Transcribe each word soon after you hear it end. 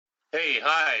Hey,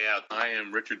 hi, I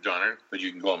am Richard Donner, but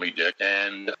you can call me Dick,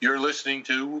 and you're listening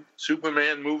to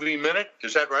Superman Movie Minute.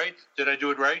 Is that right? Did I do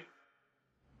it right?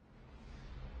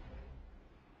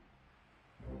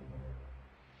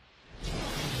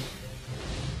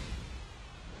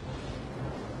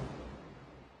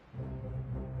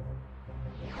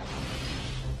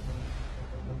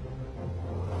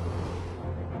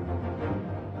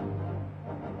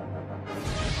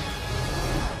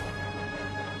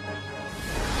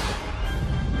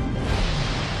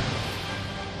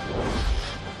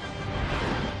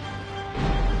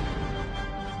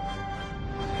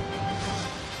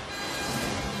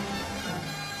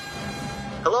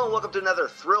 Hello and welcome to another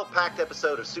thrill-packed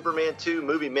episode of Superman 2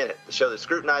 Movie Minute, the show that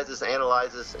scrutinizes,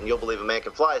 analyzes, and you'll believe a man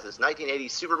can fly this 1980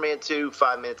 Superman 2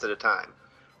 5 minutes at a time.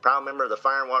 Proud member of the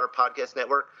Fire and Water Podcast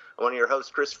Network, I'm one of your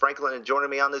hosts, Chris Franklin, and joining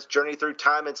me on this journey through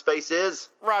time and space is...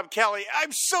 Rob Kelly.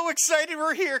 I'm so excited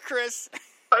we're here, Chris.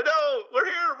 I know! We're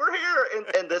here!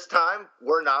 And this time,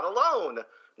 we're not alone.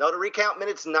 No, to recount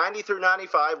minutes 90 through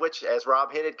 95, which, as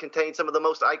Rob hinted, contain some of the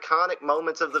most iconic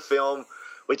moments of the film,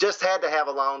 we just had to have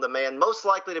along the man most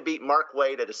likely to beat Mark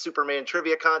Waid at a Superman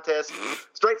trivia contest.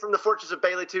 Straight from the Fortress of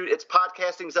Baileytude, it's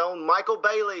podcasting's own Michael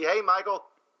Bailey. Hey, Michael.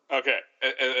 Okay,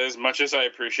 as much as I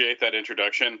appreciate that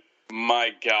introduction, my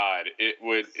God, it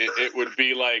would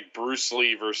be like Bruce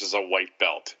Lee versus a white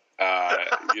belt.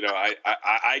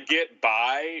 I get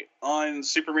by on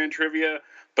Superman trivia,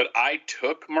 but I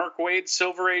took Mark Waid's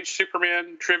Silver Age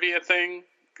Superman trivia thing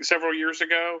several years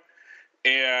ago.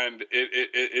 And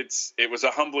it was a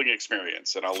humbling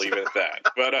experience, and I'll leave it at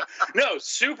that. But no,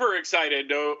 super excited.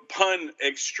 No pun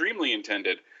extremely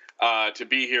intended to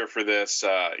be here for this.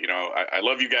 I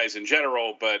love you guys in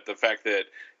general, but the fact that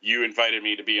you invited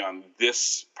me to be on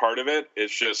this part of it,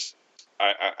 it's just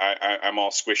I'm all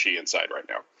squishy inside right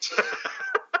now.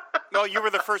 Well, you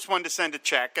were the first one to send a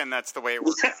check, and that's the way it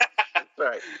works.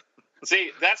 Right.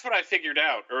 See, that's what I figured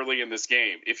out early in this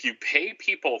game. If you pay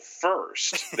people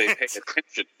first, they pay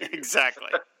attention.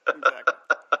 Exactly.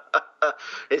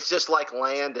 It's just like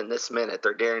land in this minute.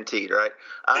 They're guaranteed, right?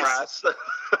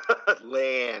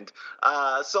 Land.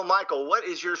 So, Michael, what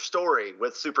is your story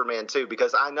with Superman 2?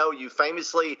 Because I know you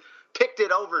famously picked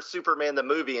it over Superman the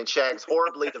movie in Shag's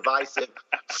horribly divisive,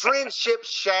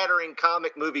 friendship-shattering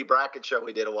comic movie bracket show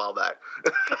we did a while back.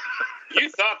 You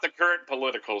thought the current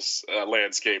political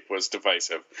landscape was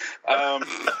divisive.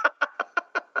 The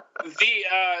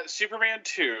Superman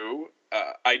 2,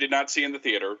 I did not see in the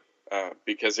theater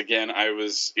because, again, I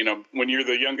was, when you're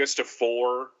the youngest of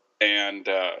four and,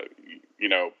 you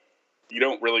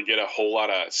don't really get a whole lot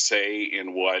of say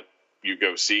in what you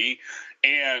go see.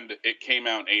 And it came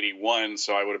out in 81,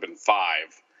 so I would have been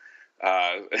 5.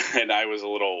 And I was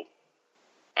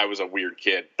a weird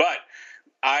kid. But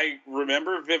I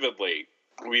remember vividly,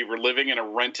 we were living in a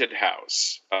rented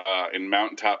house in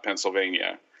Mountaintop,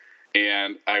 Pennsylvania.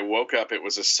 And I woke up, it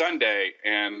was a Sunday,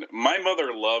 and my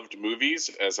mother loved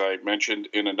movies, as I mentioned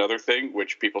in another thing,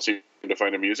 which people seem to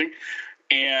find amusing.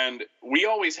 And we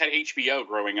always had HBO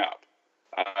growing up.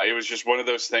 It was just one of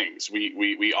those things.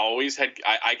 We always had.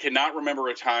 I cannot remember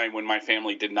a time when my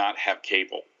family did not have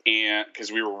cable, and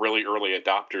because we were really early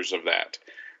adopters of that.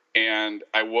 And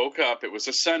I woke up. It was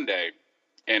a Sunday,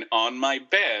 and on my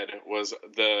bed was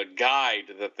the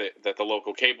guide that the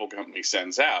local cable company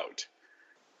sends out,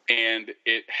 and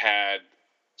it had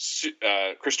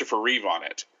Christopher Reeve on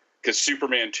it because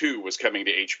Superman 2 was coming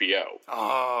to HBO.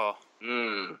 Oh.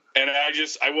 And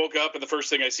I woke up and the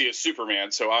first thing I see is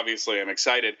Superman, so obviously I'm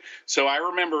excited. So I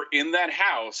remember in that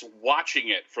house watching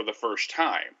it for the first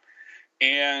time.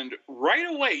 And right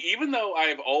away, even though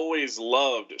I've always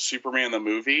loved Superman the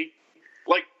movie,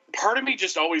 like part of me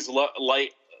just always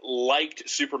liked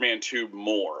Superman 2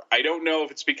 more. I don't know if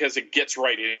it's because it gets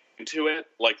right into it,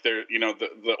 like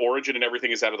the origin and everything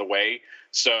is out of the way.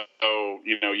 So,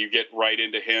 you get right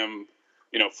into him,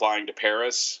 flying to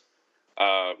Paris.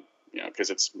 Because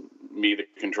it's me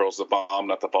that controls the bomb,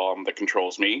 not the bomb that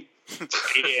controls me.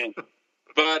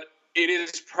 But it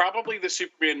is probably the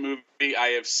Superman movie I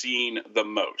have seen the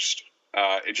most,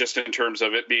 just in terms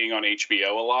of it being on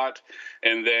HBO a lot.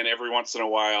 And then every once in a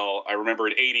while, I remember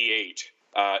in '88,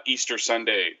 Easter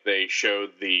Sunday, they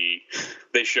showed the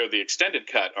extended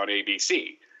cut on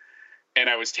ABC. And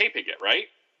I was taping it, right?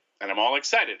 And I'm all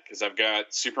excited because I've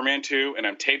got Superman 2 and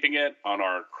I'm taping it on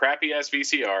our crappy-ass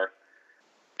VCR.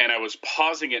 And I was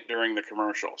pausing it during the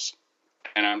commercials.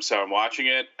 And I'm watching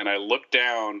it, and I looked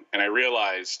down, and I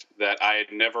realized that I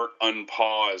had never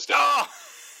unpaused it.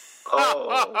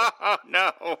 Oh,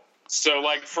 no. So,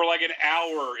 for an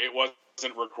hour, it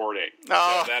wasn't recording.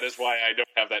 Oh. So that is why I don't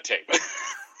have that tape.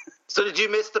 So did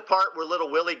you miss the part where little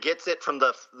Willie gets it from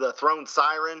the throne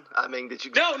siren? I mean, did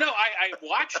you? No, I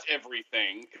watched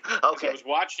everything. Okay. I was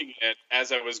watching it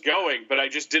as I was going, but I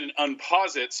just didn't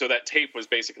unpause it, so that tape was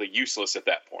basically useless at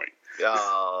that point.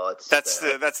 Oh, that's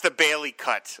the Bailey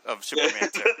cut of Superman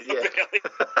 2. Yeah.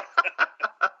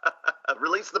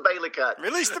 Release the Bailey cut.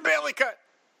 Release the Bailey cut.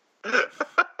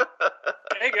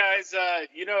 Hey guys,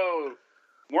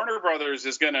 Warner Brothers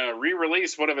is going to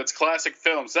re-release one of its classic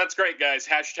films. That's great, guys.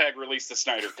 # release the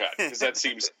Snyder Cut, because that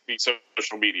seems to be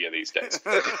social media these days.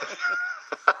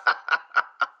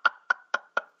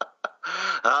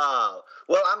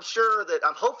 Well, I'm sure that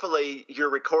hopefully your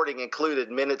recording included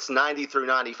minutes 90 through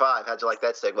 95. How'd you like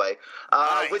that segue?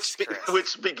 Nice,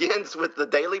 which begins with the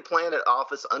Daily Planet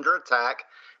office under attack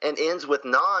and ends with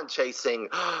Non chasing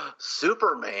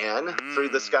Superman through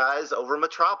the skies over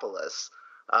Metropolis.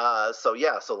 So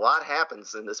a lot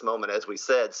happens in this moment, as we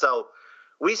said. So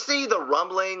we see the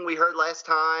rumbling we heard last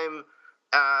time,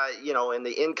 and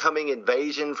the incoming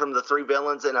invasion from the three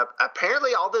villains. And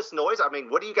apparently all this noise, I mean,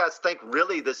 what do you guys think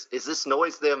really is this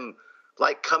noise them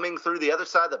like coming through the other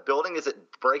side of the building? Is it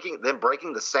breaking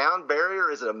the sound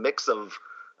barrier? Is it a mix of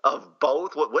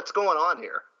both? What's going on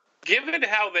here? Given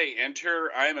how they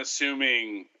enter, I'm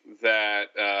assuming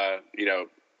that,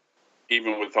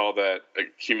 even with all that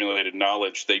accumulated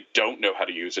knowledge, they don't know how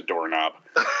to use a doorknob.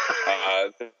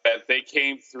 That they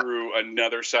came through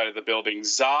another side of the building.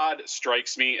 Zod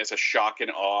strikes me as a shock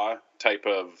and awe type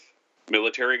of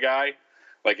military guy.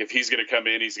 Like, if he's going to come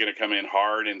in, he's going to come in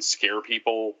hard and scare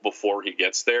people before he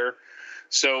gets there.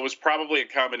 So it was probably a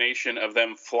combination of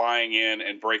them flying in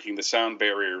and breaking the sound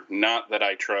barrier. Not that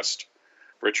I trust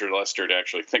Richard Lester to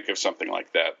actually think of something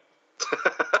like that.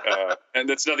 And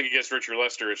that's nothing against Richard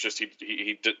Lester. It's just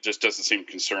he just doesn't seem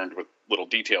concerned with little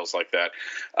details like that.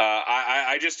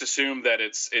 I just assume that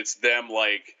it's them,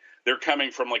 like they're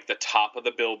coming from like the top of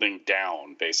the building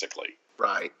down, basically.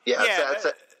 Right. Yeah.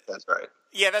 That's right.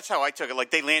 Yeah, that's how I took it. Like,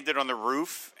 they landed on the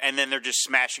roof, and then they're just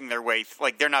smashing their way.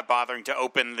 Like, they're not bothering to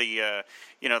open the,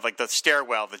 like the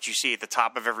stairwell that you see at the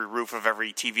top of every roof of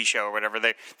every TV show or whatever.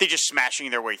 They're just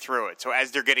smashing their way through it. So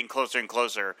as they're getting closer and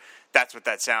closer, that's what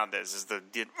that sound is the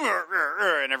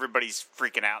and everybody's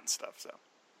freaking out and stuff. So.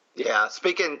 Yeah.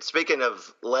 Speaking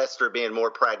of Lester being more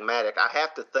pragmatic, I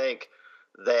have to think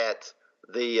that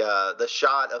the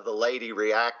shot of the lady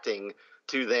reacting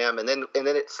to them, and then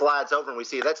it slides over and we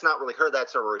see that's not really her,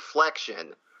 that's a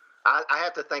reflection. I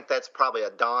have to think that's probably a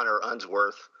Don or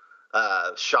Unsworth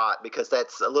shot, because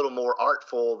that's a little more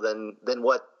artful than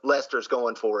what Lester's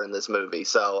going for in this movie.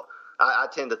 So I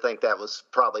tend to think that was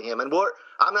probably him. And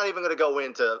I'm not even going to go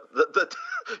into the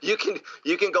you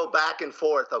can go back and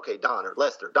forth. Okay, Donner,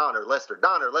 Lester, Donner, Lester,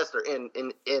 Donner, Lester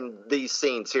in these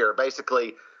scenes here.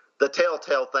 Basically, the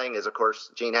telltale thing is, of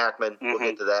course, Gene Hackman. We'll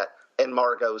get to that. And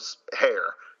Margot's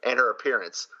hair and her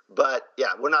appearance. But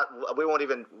yeah,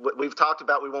 we've talked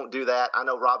about, we won't do that. I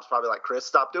know Rob's probably like, Chris,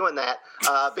 stop doing that,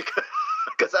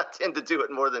 because I tend to do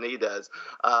it more than he does.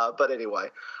 But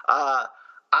anyway,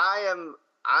 I'm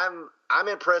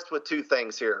impressed with two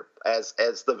things here as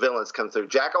the villains come through.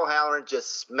 Jack O'Halloran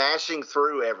just smashing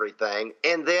through everything,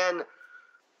 and then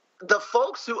the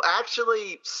folks who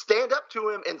actually stand up to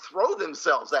him and throw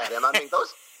themselves at him. I mean,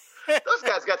 those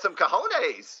guys got some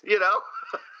cojones,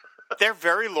 They're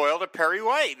very loyal to Perry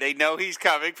White. They know he's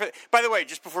coming. By the way,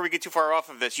 just before we get too far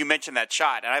off of this, you mentioned that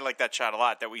shot, and I like that shot a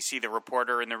lot. That we see the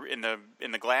reporter in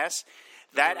the glass.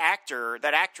 That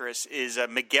actress is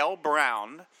Miguel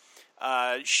Brown.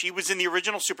 She was in the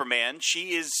original Superman.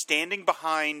 She is standing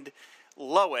behind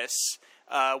Lois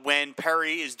when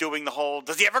Perry is doing the whole,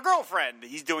 does he have a girlfriend?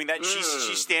 He's doing that.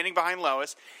 She's standing behind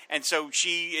Lois, and so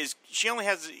she has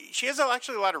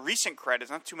actually a lot of recent credits,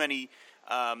 not too many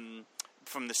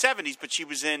from the 70s, but she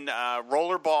was in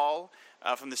Rollerball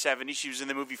from the 70s. She was in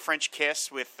the movie French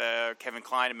Kiss with Kevin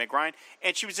Kline and Meg Ryan,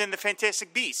 and she was in the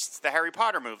Fantastic Beasts, the Harry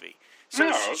Potter movie. So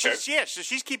so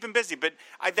she's keeping busy. But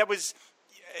that was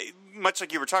much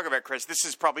like you were talking about, Chris. This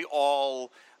is probably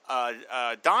all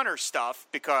Donner stuff,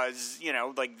 because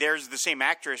there's the same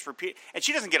actress repeat, and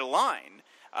she doesn't get a line.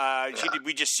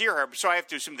 We just see her, so I have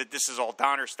to assume that this is all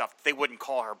Donner stuff. They wouldn't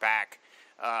call her back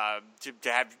to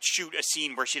shoot a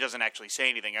scene where she doesn't actually say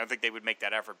anything. I don't think they would make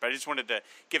that effort. But I just wanted to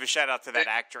give a shout out to that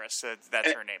actress.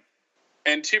 That's her name.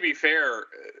 And to be fair,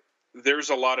 there's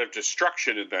a lot of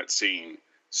destruction in that scene.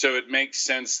 So it makes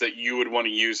sense that you would want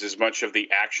to use as much of the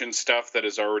action stuff that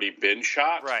has already been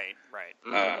shot. Right.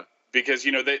 Because,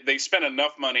 they spent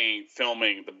enough money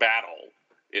filming the battle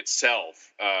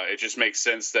itself. It just makes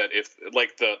sense that if,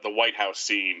 like the White House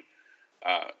scene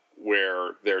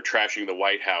where they're trashing the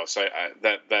White House,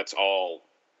 that's all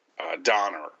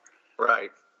Donner.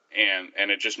 Right.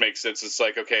 And it just makes sense. It's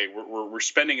like, okay, we're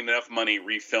spending enough money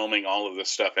refilming all of this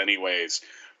stuff anyways.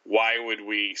 Why would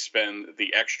we spend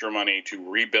the extra money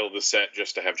to rebuild the set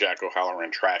just to have Jack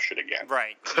O'Halloran trash it again?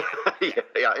 Right.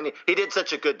 Yeah, and he did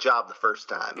such a good job the first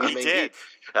time. He did.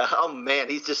 Oh man,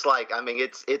 he's just like, I mean,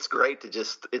 it's great to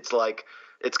just, it's like,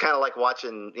 it's kind of like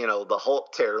watching, the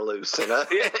Hulk tear loose in an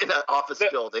office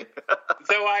building.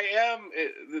 Though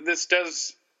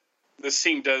this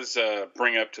scene does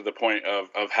bring up to the point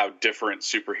of how different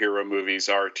superhero movies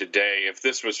are today. If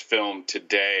this was filmed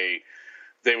today,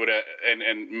 they would have,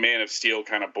 and Man of Steel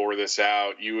kind of bore this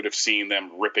out. You would have seen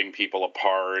them ripping people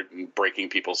apart and breaking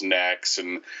people's necks.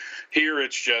 And here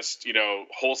it's just,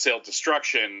 wholesale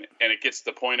destruction, and it gets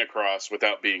the point across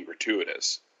without being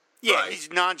gratuitous. Yeah, Right.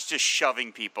 Non's just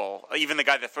shoving people. Even the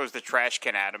guy that throws the trash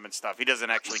can at him and stuff. He doesn't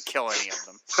actually kill any of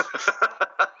them.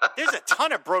 There's a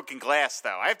ton of broken glass,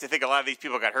 though. I have to think a lot of these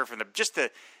people got hurt from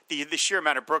the sheer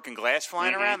amount of broken glass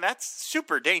flying around. That's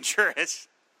super dangerous.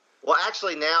 Well,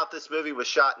 actually, now if this movie was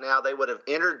shot now, they would have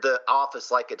entered the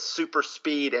office like at super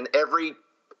speed, and every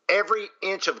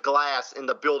inch of glass in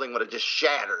the building would have just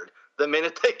shattered the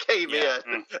minute they came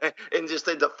in, and just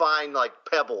into fine like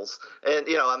pebbles, and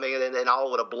and all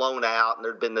would have blown out, and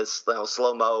there'd been this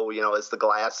slow mo, as the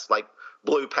glass like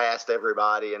blew past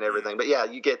everybody and everything. But yeah,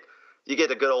 you get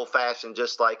a good old fashioned,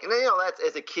 just like, and that's,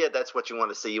 as a kid, that's what you want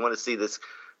to see. You want to see this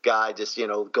guy just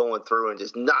going through and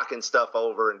just knocking stuff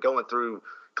over and going through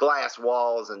glass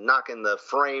walls and knocking the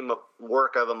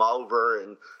framework of them over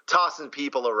and tossing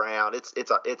people around. It's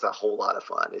a whole lot of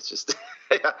fun. It's just,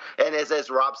 and as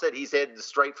Rob said, he's headed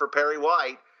straight for Perry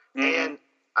White, and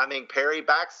I mean Perry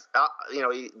backs,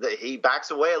 he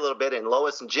backs away a little bit, and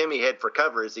Lois and Jimmy head for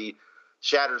cover as he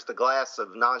shatters the glass of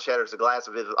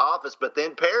his office. But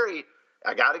then Perry,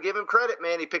 I got to give him credit,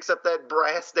 man. He picks up that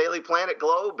brass Daily Planet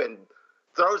globe and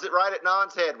throws it right at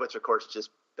Non's head, which of course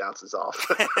just bounces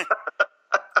off.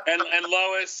 And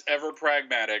Lois, ever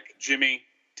pragmatic. Jimmy,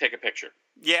 take a picture.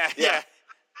 Yeah.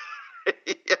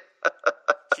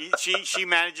 She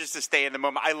manages to stay in the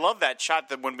moment. I love that shot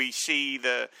that when we see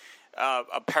the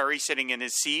Perry sitting in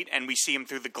his seat and we see him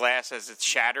through the glass as it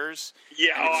shatters.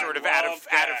 Yeah, and it's sort of out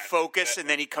of focus, and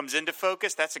then he comes into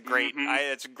focus. That's a great.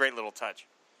 That's a great little touch.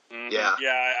 Yeah.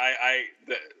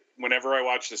 Whenever I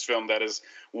watch this film, that is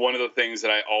one of the things that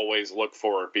I always look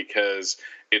for, because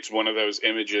it's one of those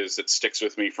images that sticks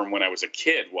with me from when I was a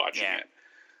kid watching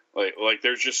it. Like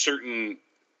there's just certain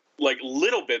like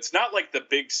little bits, not like the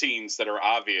big scenes that are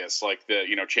obvious, like the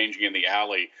changing in the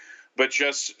alley, but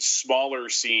just smaller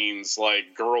scenes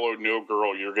like "Girl or no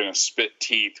girl, you're gonna spit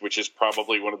teeth," which is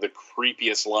probably one of the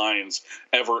creepiest lines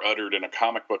ever uttered in a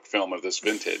comic book film of this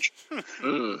vintage.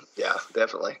 Yeah,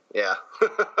 definitely. Yeah.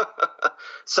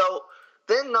 So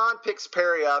then Non picks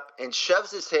Perry up and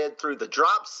shoves his head through the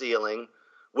drop ceiling,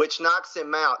 which knocks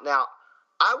him out. Now,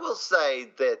 I will say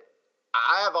that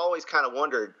I have always kind of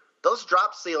wondered, those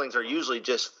drop ceilings are usually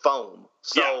just foam.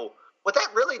 So would that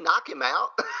really knock him out?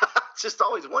 I just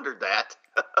always wondered that.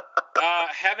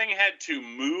 Having had to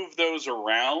move those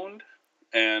around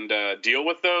and deal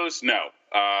with those, no.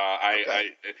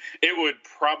 It would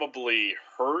probably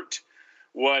hurt.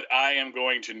 What I am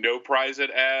going to no prize it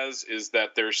as is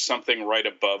that there's something right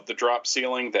above the drop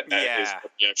ceiling that is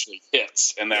what he actually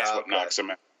hits, and that's what knocks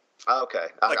him out. Okay,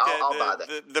 Like I'll buy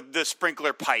that. The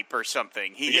sprinkler pipe or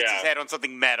something. He hits his head on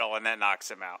something metal, and that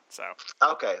knocks him out. So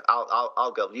okay,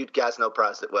 I'll go. You guys know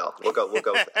prize it well. We'll go with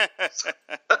that.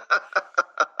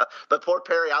 But poor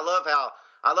Perry, I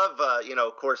love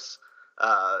of course,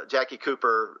 Jackie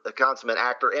Cooper, a consummate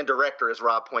actor and director, as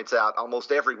Rob points out,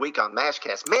 almost every week on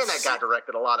MASHcast. Man, that guy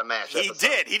directed a lot of MASH episodes.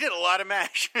 He did a lot of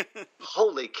MASH.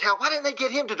 Holy cow! Why didn't they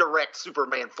get him to direct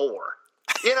Superman 4?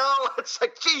 It's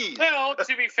like, geez. Well,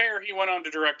 to be fair, he went on to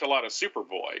direct a lot of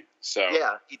Superboy. So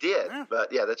yeah, he did. Yeah.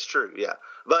 But yeah, that's true. Yeah,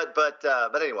 but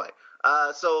anyway,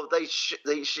 so they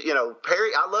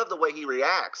Perry. I love the way he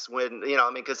reacts when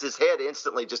because his head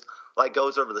instantly just like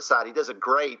goes over the side. He does a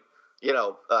great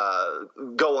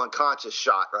go unconscious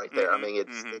shot right there. I mean,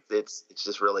 it's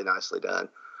just really nicely done.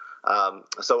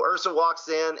 So Ursa walks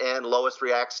in and Lois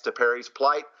reacts to Perry's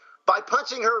plight by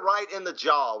punching her right in the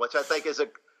jaw, which I think is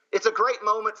it's a great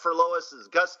moment for Lois's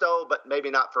gusto, but maybe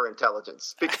not for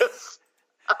intelligence, because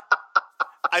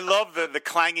I love the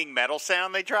clanging metal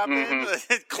sound they drop in.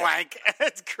 Clank.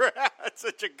 It's great. It's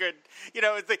such a good,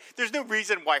 it's like, there's no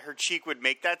reason why her cheek would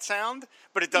make that sound,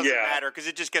 but it doesn't matter because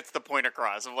it just gets the point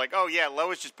across of like, oh yeah,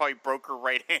 Lois just probably broke her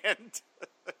right hand.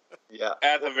 Yeah.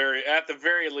 At the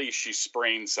very least, she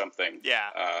sprained something.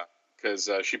 Yeah. Because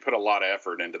she put a lot of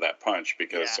effort into that punch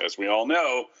because, as we all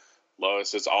know,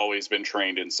 Lois has always been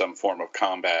trained in some form of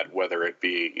combat, whether it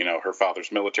be, her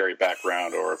father's military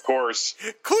background or, of course,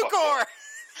 Clucor.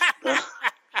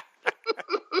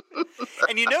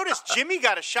 And you notice Jimmy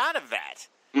got a shot of that.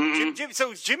 Mm-hmm.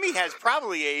 So Jimmy has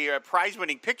probably a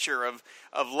prize-winning picture of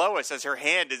Lois as her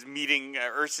hand is meeting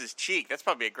Ursa's cheek. That's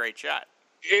probably a great shot.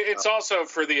 It's also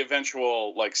for the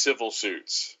eventual civil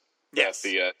suits that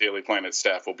the Daily Planet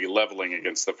staff will be leveling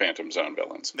against the Phantom Zone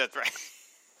villains. That's right.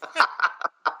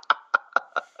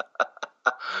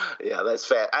 Yeah, that's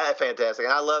fantastic.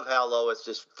 And I love how Lois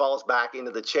just falls back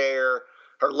into the chair.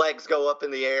 Her legs go up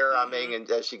in the air. I mean, and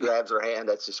as she grabs her hand,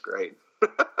 that's just great.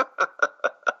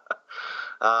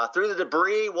 Through the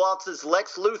debris waltzes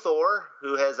Lex Luthor,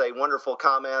 who has a wonderful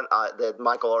comment that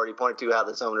Michael already pointed to, how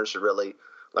the zoners should really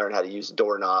learn how to use a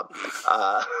doorknob.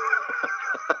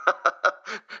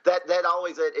 That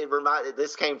always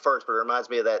this came first, but it reminds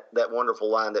me of that wonderful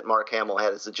line that Mark Hamill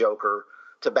had as a Joker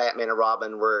to Batman and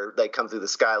Robin, where they come through the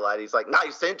skylight. He's like,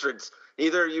 "Nice entrance.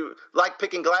 Either you like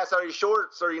picking glass out of your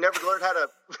shorts, or you never learned how to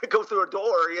go through a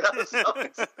door."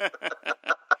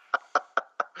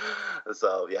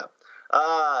 So yeah.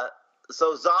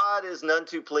 So Zod is none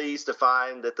too pleased to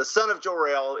find that the son of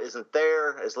Jor-El isn't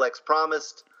there, as Lex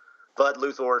promised, but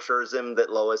Luthor assures him that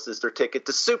Lois is their ticket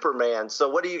to Superman. So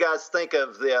what do you guys think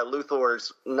of the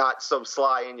Luthor's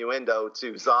not-so-sly innuendo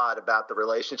to Zod about the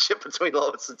relationship between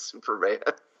Lois and Superman?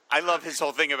 I love his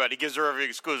whole thing about it. He gives her every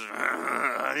excuse.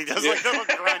 He does like the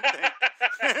little grunt thing.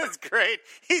 It's great.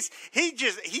 He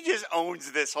just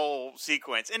owns this whole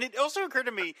sequence. And it also occurred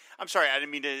to me, I'm sorry, I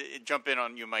didn't mean to jump in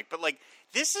on you, Mike, but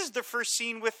this is the first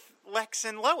scene with Lex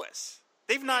and Lois.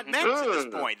 They've not met to this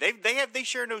point. They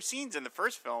share no scenes in the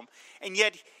first film, and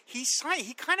yet he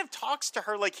kind of talks to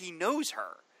her like he knows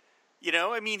her.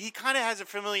 I mean, he kind of has a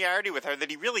familiarity with her that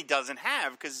he really doesn't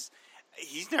have because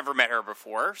he's never met her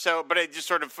before. So, but it just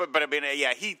sort of. But I mean,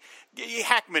 yeah,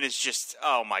 Hackman is just.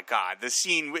 Oh my God, the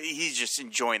scene. He's just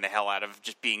enjoying the hell out of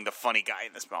just being the funny guy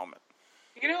in this moment.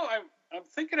 I'm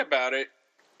thinking about it.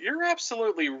 You're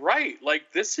absolutely right.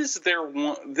 This is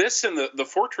this and the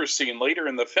fortress scene later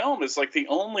in the film is the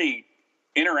only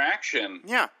interaction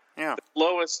that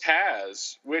Lois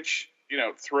has, which,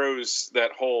 throws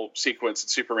that whole sequence in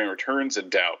Superman Returns in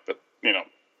doubt. But,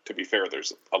 to be fair,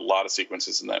 there's a lot of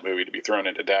sequences in that movie to be thrown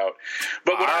into doubt.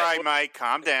 But all right, Mike,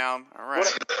 calm down. All right.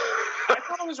 I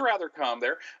thought I was rather calm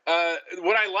there.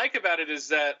 What I like about it is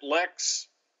that Lex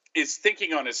is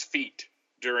thinking on his feet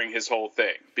during his whole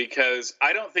thing, because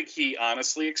I don't think he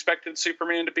honestly expected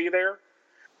Superman to be there.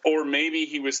 Or maybe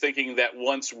he was thinking that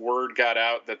once word got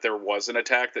out that there was an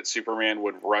attack, that Superman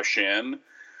would rush in.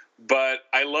 But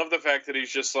I love the fact that he's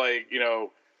just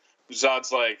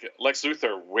Zod's like, "Lex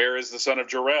Luthor, where is the son of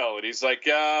Jor-El?" And he's like,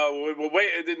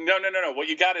 wait, no. What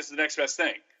you got is the next best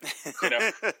thing.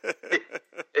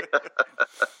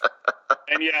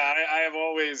 And yeah, I have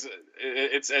always,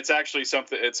 it's actually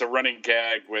something, it's a running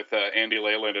gag with Andy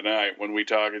Leyland and I when we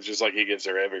talk. It's just he gives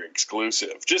her every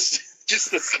exclusive. Just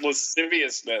the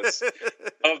lasciviousness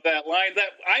of that line that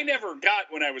I never got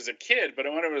when I was a kid, but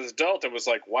when I was an adult, I was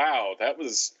like, wow, that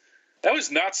was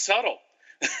not subtle.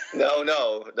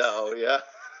 No, yeah.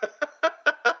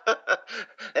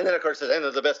 And then, of course, and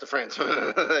they're the best of friends,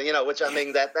 which I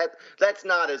mean that's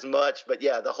not as much, but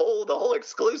yeah, the whole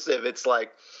exclusive, it's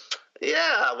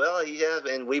yeah, well, yeah,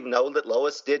 and we've known that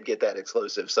Lois did get that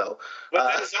exclusive, so.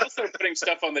 But that is also putting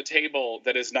stuff on the table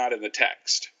that is not in the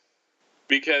text,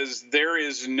 because there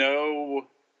is no,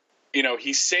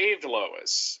 he saved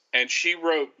Lois, and she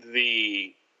wrote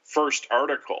the first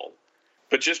article.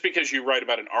 But just because you write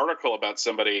about an article about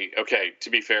somebody, okay, to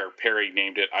be fair, Perry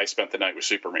named it "I Spent the Night with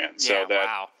Superman." So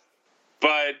wow.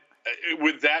 But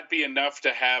would that be enough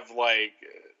to have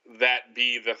that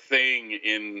be the thing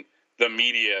in the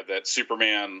media, that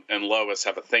Superman and Lois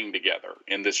have a thing together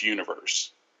in this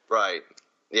universe? Right.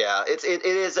 Yeah. It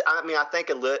is. I mean, I think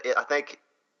the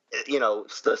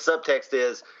subtext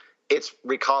is it's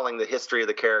recalling the history of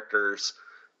the characters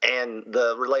and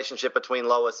the relationship between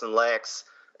Lois and Lex.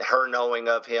 Her knowing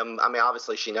of him. I mean,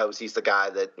 obviously she knows he's the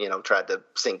guy that, tried to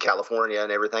sing California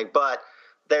and everything, but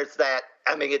there's that,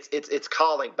 I mean, it's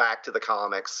calling back to the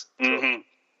comics. Mm-hmm.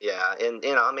 Yeah. And,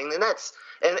 I mean, and that's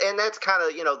kind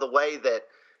of, the way that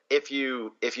if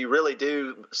you really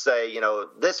do say,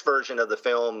 this version of the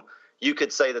film, you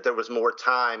could say that there was more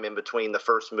time in between the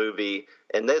first movie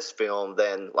and this film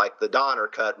than the Donner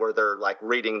cut, where they're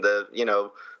reading the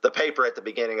paper at the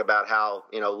beginning about how,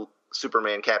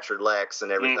 Superman captured Lex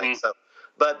and everything. Mm-hmm. So,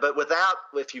 but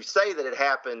if you say that it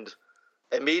happened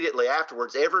immediately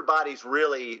afterwards, everybody's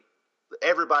really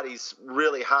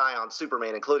high on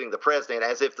Superman, including the president,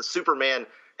 as if the Superman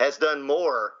has done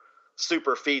more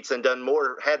super feats and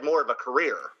had more of a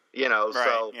career, Right,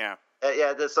 so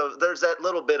so there's that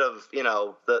little bit of,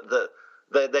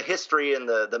 the history and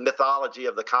the mythology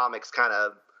of the comics kind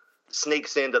of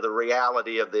sneaks into the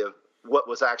reality of what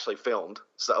was actually filmed.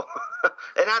 So,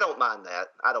 and I don't mind that.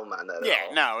 at all.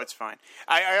 No, it's fine.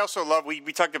 I also love, we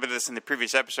talked about this in the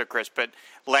previous episode, Chris, but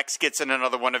Lex gets in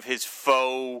another one of his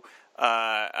faux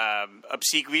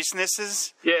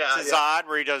obsequiousnesses to Zod,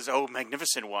 where he does,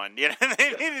 magnificent one.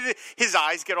 His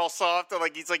eyes get all soft, and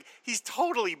he's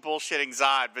totally bullshitting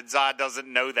Zod, but Zod doesn't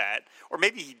know that, or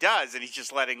maybe he does, and he's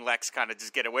just letting Lex kind of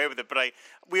just get away with it. But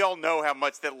we all know how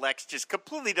much that Lex just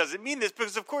completely doesn't mean this,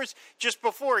 because of course, just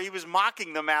before he was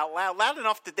mocking them out loud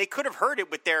enough that they could have heard it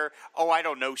with their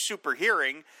super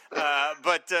hearing,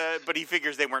 but he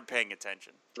figures they weren't paying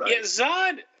attention. Right. Yeah,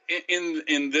 Zod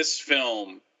in this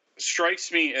film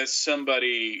strikes me as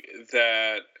somebody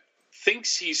that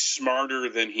thinks he's smarter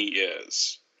than he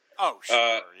is. Oh, sure,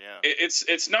 yeah.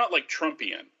 It's not like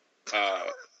Trumpian,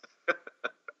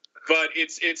 but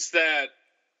it's that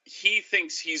he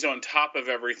thinks he's on top of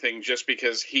everything just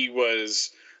because he was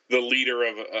the leader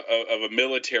of a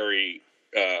military,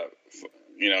 the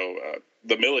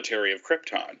military of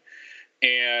Krypton.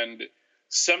 And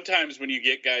sometimes when you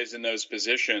get guys in those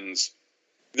positions,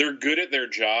 they're good at their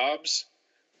jobs,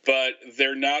 but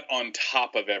they're not on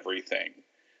top of everything.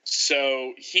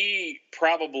 So he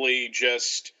probably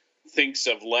just thinks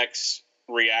of Lex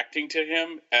reacting to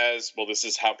him as, well, this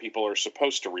is how people are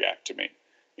supposed to react to me.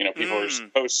 People are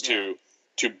supposed to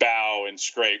bow and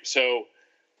scrape. So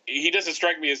he doesn't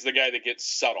strike me as the guy that gets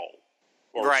subtle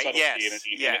or subtlety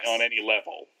on any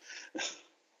level.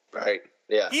 Right.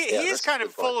 Yeah. He is kind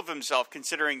of full of himself,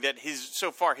 considering that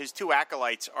so far his two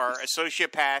acolytes are a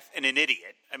sociopath and an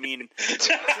idiot. I mean, he's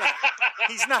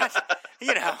not,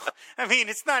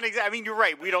 it's not exactly, I mean, you're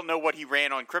right. We don't know what he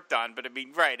ran on Krypton, but I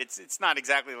mean, right. It's not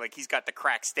exactly like he's got the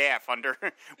crack staff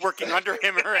working under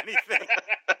him or anything.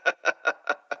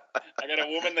 I got a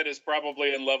woman that is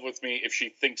probably in love with me if she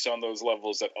thinks on those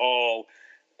levels at all,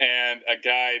 and a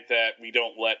guy that we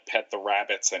don't let pet the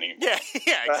rabbits anymore. Yeah,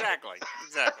 exactly.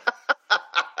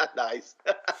 Nice.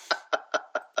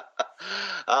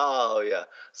 Oh, yeah.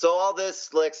 So all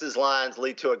this, Lex's lines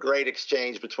lead to a great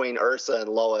exchange between Ursa and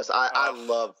Lois. I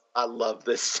love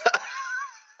this.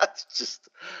 It's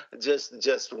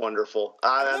just wonderful.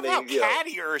 I love how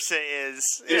catty Ursa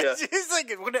is. Yeah. He's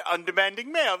like, what an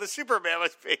undemanding male the Superman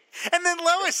must be. And then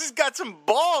Lois has got some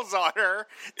balls on her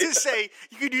to say,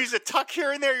 you could use a tuck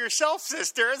here and there yourself,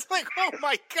 sister. It's like, oh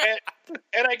my God.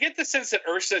 And I get the sense that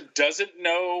Ursa doesn't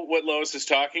know what Lois is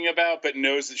talking about, but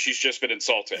knows that she's just been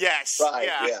insulted. Yes. Right,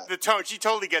 yeah. The tone. She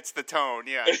totally gets the tone.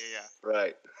 Yeah.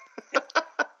 Right.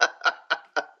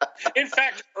 In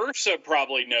fact, Ursa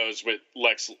probably knows what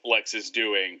Lex is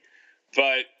doing,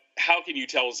 but how can you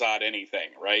tell Zod anything,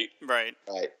 right? Right.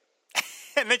 Right.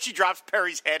 And then she drops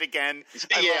Perry's head again.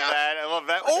 I love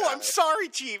that. Oh, I'm sorry,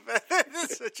 Chief.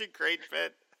 That's such a great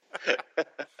bit.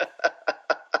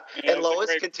 And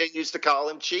Lois continues to call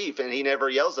him Chief, and he never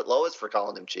yells at Lois for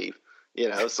calling him Chief.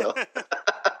 So.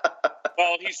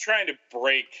 Well, he's trying to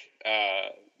break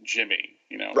Jimmy.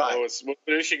 Right. Lois. What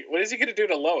is he going to do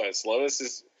to Lois? Lois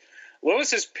is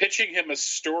pitching him a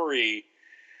story.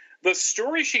 The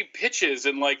story she pitches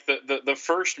in like the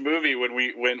first movie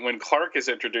when Clark is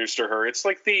introduced to her, it's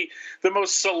like the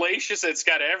most salacious. It's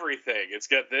got everything. It's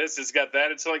got this. It's got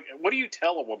that. It's like, what do you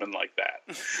tell a woman like that?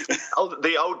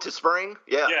 The ode to spring.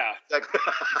 Yeah.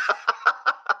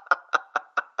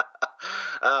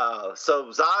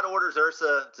 So Zod orders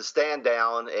Ursa to stand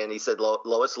down, and he said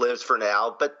Lois lives for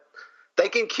now, but they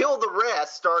can kill the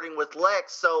rest, starting with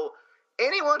Lex. So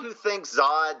anyone who thinks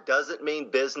Zod doesn't mean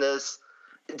business,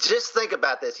 just think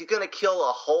about this. He's going to kill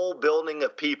a whole building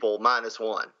of people minus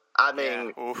one. I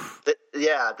mean,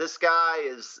 this guy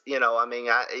is, he's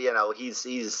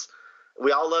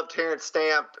we all love Terrence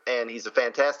Stamp, and he's a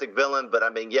fantastic villain. But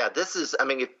of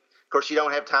course, you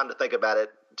don't have time to think about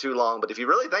it too long. But if you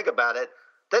really think about it,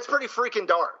 that's pretty freaking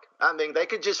dark. I mean, they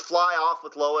could just fly off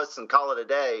with Lois and call it a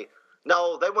day.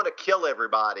 No, they want to kill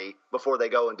everybody before they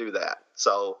go and do that.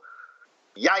 So,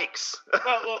 yikes.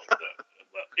 Well,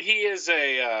 he is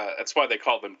that's why they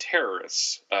call them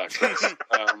terrorists, Chris.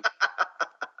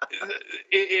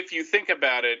 If you think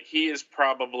about it, he is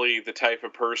probably the type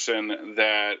of person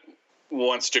that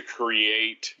wants to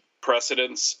create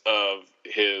precedence of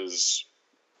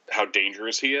how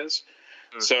dangerous he is.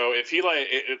 So if he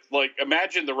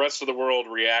imagine the rest of the world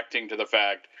reacting to the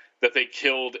fact that they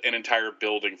killed an entire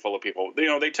building full of people.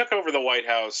 They took over the White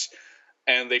House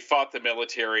and they fought the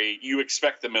military. You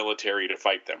expect the military to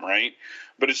fight them, right?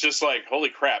 But it's just like, holy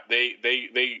crap,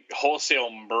 they wholesale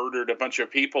murdered a bunch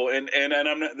of people. And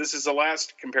I'm not, this is the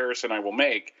last comparison I will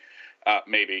make.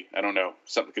 Maybe, I don't know,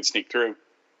 something could sneak through.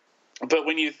 But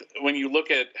when you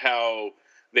look at how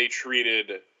they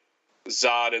treated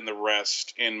Zod and the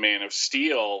rest in Man of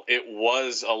Steel, it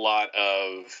was a lot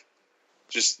of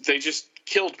they just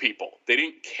killed people. They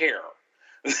didn't care.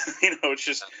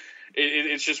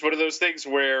 It's just one of those things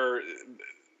where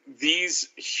these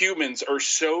humans are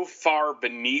so far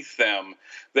beneath them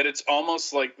that it's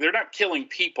almost like they're not killing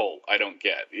people. I don't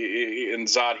get in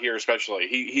Zod here, especially.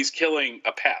 He's killing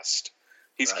a pest.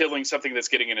 He's killing something that's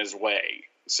getting in his way.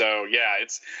 So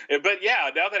but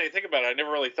now that I think about it, I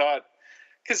never really thought,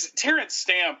 because Terrence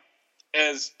Stamp,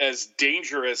 as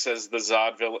dangerous as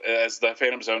as the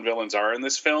Phantom Zone villains are in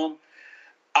this film,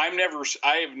 I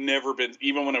have never been,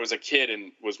 even when I was a kid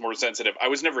and was more sensitive, I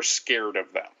was never scared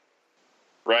of them.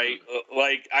 Right? Mm-hmm.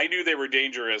 Like, I knew they were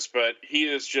dangerous, but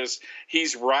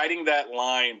he's riding that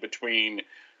line between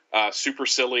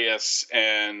supercilious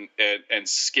and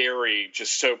scary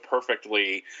just so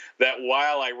perfectly that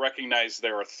while I recognize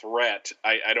they're a threat,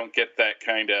 I don't get that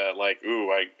kind of like,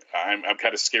 ooh, I'm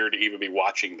kind of scared to even be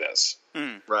watching this.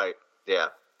 Right. Yeah.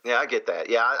 Yeah, I get that.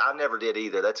 Yeah, I never did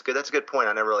either. That's good. That's a good point.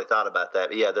 I never really thought about that.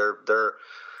 But yeah, they're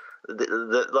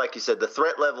like you said, the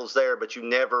threat level's there, but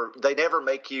they never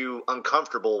make you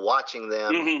uncomfortable watching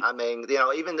them. Mm-hmm. I mean,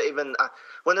 even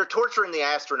when they're torturing the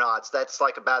astronauts, that's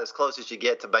like about as close as you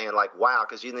get to being like, wow,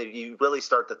 because you really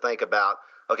start to think about,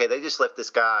 okay, they just left this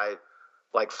guy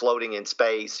like floating in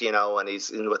space, and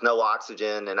he's with no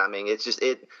oxygen, and I mean, it's just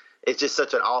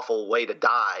such an awful way to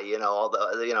die,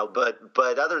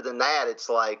 but other than that, it's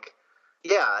like,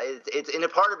 yeah, and a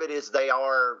part of it is they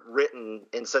are written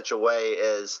in such a way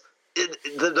as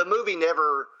the movie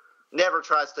never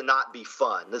tries to not be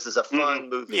fun. This is a fun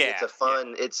movie. Yeah, it's a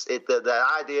fun. Yeah. The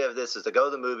idea of this is to go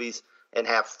to the movies and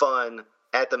have fun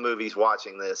at the movies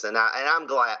watching this, and I'm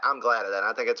glad of that. And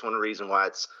I think that's one reason why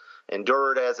it's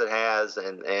endured as it has,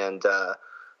 and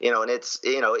it's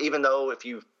even though if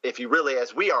you really,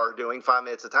 as we are doing 5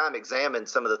 minutes at a time, examine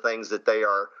some of the things that they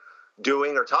are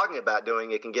doing or talking about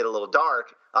doing, it can get a little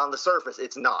dark. On the surface,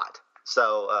 it's not.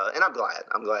 So, and I'm glad.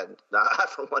 I,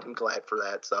 for one, am glad for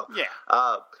that. So, yeah.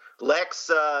 Lex,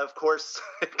 of course,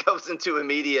 goes into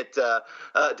immediate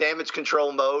damage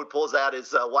control mode, pulls out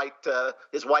his white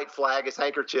flag, his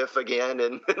handkerchief again,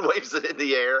 and waves it in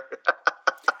the air.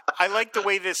 I like the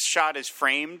way this shot is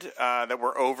framed, that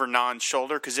we're over Non's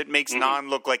shoulder, because it makes Non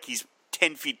look like he's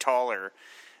 10 feet taller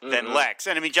than Lex.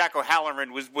 And I mean, Jack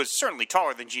O'Halloran was certainly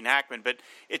taller than Gene Hackman, but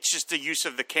it's just the use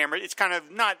of the camera. It's kind of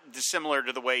not dissimilar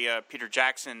to the way Peter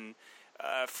Jackson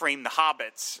framed the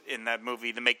Hobbits in that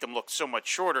movie to make them look so much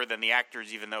shorter than the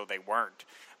actors, even though they weren't.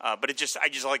 But I just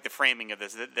like the framing of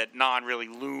this, that Non really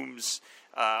looms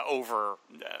over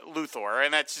Luthor,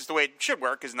 and that's just the way it should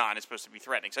work, because Non is supposed to be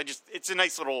threatening. So it's a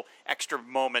nice little extra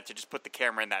moment to just put the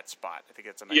camera in that spot. I think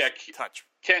it's a nice touch.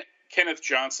 Kenneth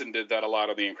Johnson did that a lot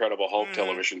on the Incredible Hulk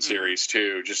television series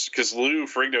too, just because Lou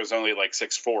Ferrigno is only like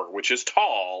 6'4", which is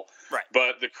tall, right?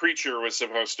 But the creature was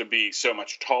supposed to be so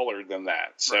much taller than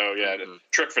that. So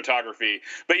trick photography.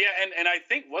 But and I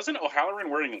think, wasn't O'Halloran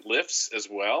wearing lifts as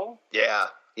well? Yeah.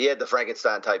 He had the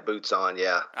Frankenstein type boots on,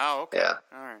 yeah. Oh, okay. Yeah.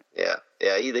 All right. Yeah.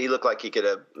 Yeah. He looked like he could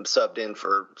have subbed in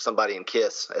for somebody in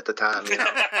Kiss at the time,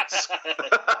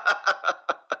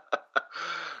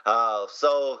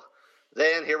 So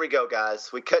then here we go,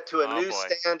 guys. We cut to a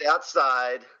newsstand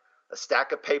outside. A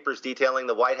stack of papers detailing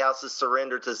the White House's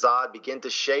surrender to Zod begin to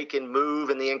shake and move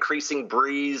in the increasing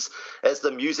breeze as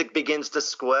the music begins to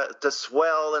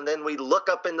swell. And then we look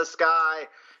up in the sky,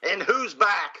 and who's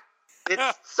back?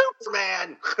 It's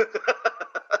Superman.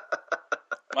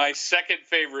 My second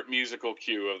favorite musical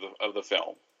cue of the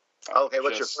film. Okay,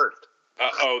 what's your first?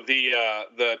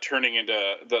 The turning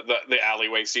into the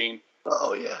alleyway scene.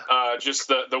 Oh yeah. Just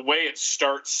the way it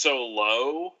starts so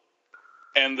low,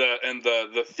 and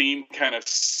the theme kind of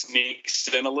sneaks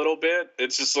in a little bit.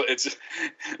 This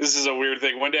is a weird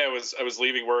thing. One day I was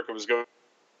leaving work. I was going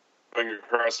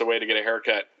across the way to get a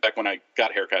haircut back when I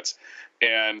got haircuts,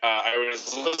 and I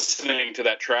was listening to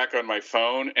that track on my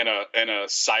phone, and a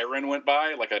siren went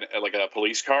by, like a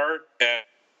police car,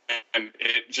 and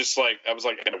it just like, I was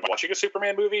like, am I watching a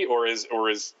Superman movie, or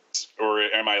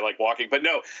am I like walking? But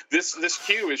no, this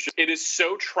cue is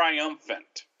so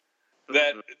triumphant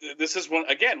that this is one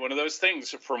of those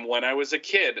things from when I was a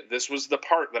kid. This was the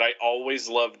part that I always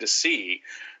loved to see,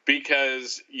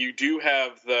 because you do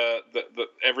have the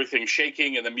everything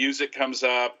shaking and the music comes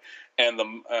up, and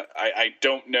I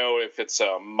don't know if it's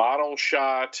a model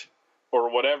shot or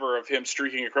whatever of him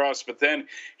streaking across, but then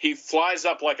he flies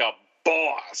up like a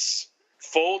boss,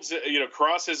 folds,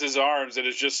 crosses his arms, and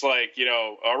is just like,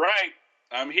 all right,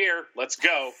 I'm here, let's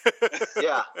go.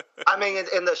 Yeah. I mean,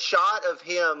 in the shot of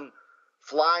him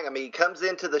flying, I mean, he comes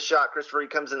into the shot, Christopher, he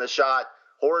comes in the shot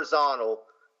horizontal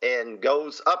and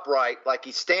goes upright like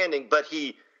he's standing, but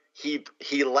he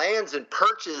lands and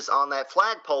perches on that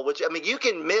flagpole, which, I mean, you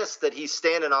can miss that he's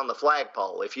standing on the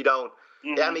flagpole if you don't.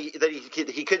 Mm-hmm. I mean, that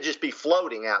he could just be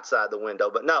floating outside the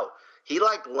window, but no, he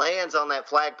like lands on that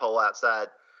flagpole outside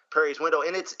Perry's window,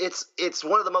 and it's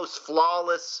one of the most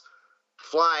flawless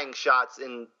flying shots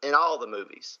in all the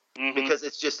movies, because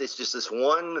it's just this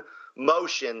one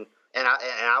motion. And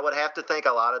I would have to think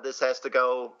a lot of this has to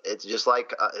go. It's just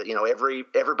like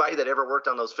everybody that ever worked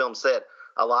on those films said,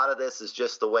 a lot of this is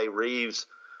just the way Reeve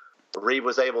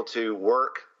was able to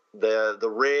work the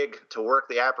rig, to work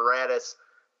the apparatus,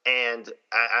 and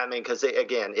I mean, because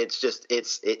again,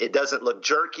 it doesn't look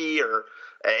jerky or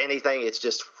anything. It's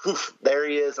just whoosh, there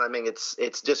he is. I mean,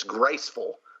 it's just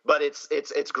graceful, but it's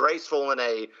graceful in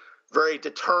a very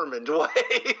determined way,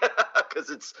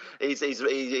 because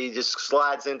he just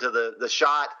slides into the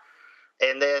shot,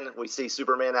 and then we see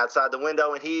Superman outside the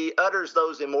window, and he utters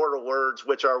those immortal words,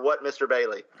 which are what, Mr.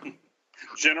 Bailey?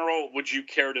 General, would you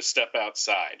care to step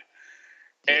outside?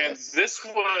 Yes. And this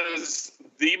was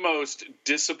the most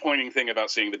disappointing thing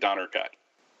about seeing the Donner cut.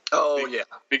 Oh, yeah.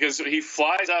 Because he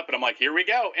flies up, and I'm like, here we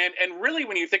go. And really,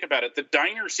 when you think about it, the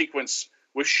diner sequence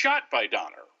was shot by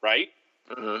Donner, right?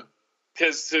 Mm-hmm.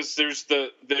 Because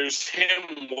there's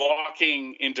him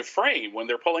walking into frame when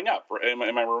they're pulling up. Am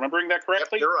I remembering that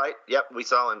correctly? Yep, you're right. Yep, we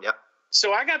saw him. Yep.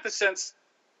 So I got the sense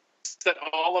that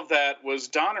all of that was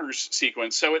Donner's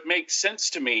sequence. So it makes sense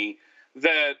to me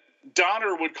that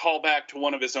Donner would call back to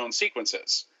one of his own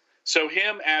sequences. So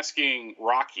him asking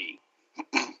Rocky,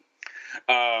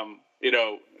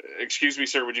 excuse me,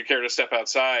 sir, would you care to step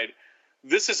outside?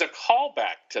 This is a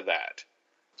callback to that.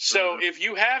 So if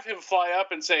you have him fly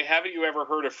up and say, haven't you ever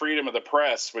heard of freedom of the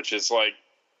press, which is like,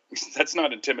 that's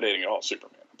not intimidating at all,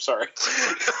 Superman. I'm sorry.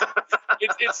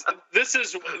 This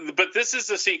is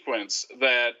a sequence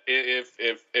that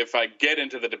if I get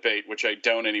into the debate, which I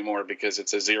don't anymore because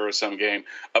it's a zero-sum game,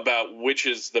 about which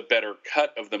is the better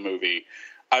cut of the movie,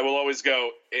 I will always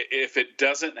go, if it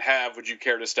doesn't have would you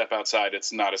care to step outside,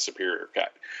 it's not a superior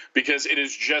cut. Because it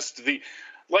is just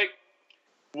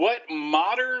what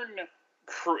modern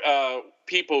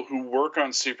people who work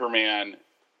on Superman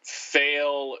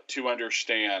fail to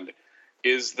understand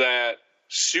is that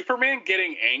Superman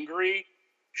getting angry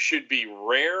should be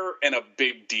rare and a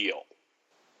big deal.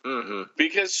 Mm-hmm.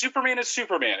 Because Superman is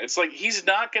Superman. It's like he's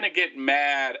not going to get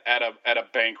mad at a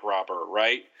bank robber,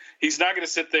 right? He's not going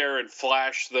to sit there and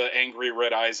flash the angry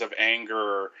red eyes of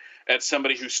anger at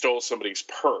somebody who stole somebody's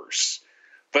purse.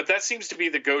 But that seems to be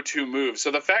the go-to move.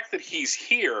 So the fact that he's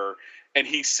here and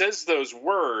he says those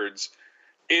words,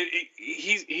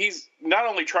 he's not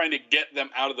only trying to get them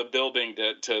out of the building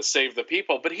to save the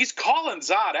people, but he's calling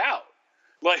Zod out.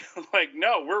 Like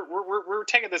no, we're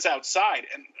taking this outside,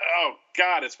 and oh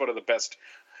god, it's one of the best.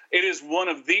 It is one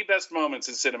of the best moments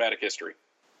in cinematic history.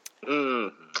 I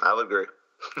would agree.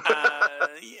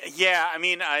 Yeah, I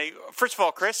mean, first of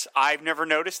all, Chris, I've never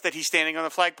noticed that he's standing on the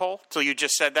flagpole till you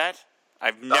just said that.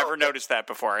 I've never noticed that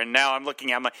before, and now I'm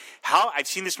looking at. I'm like, how? I've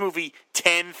seen this movie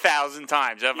 10,000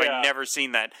 times. I've never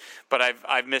seen that, but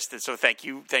I've missed it. So thank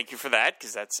you for that,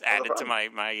 because that's added to my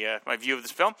view of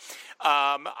this film.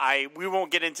 We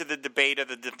won't get into the debate of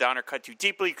the Donner cut too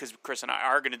deeply, because Chris and I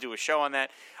are going to do a show on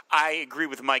that. I agree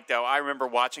with Mike, though. I remember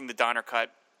watching the Donner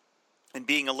cut and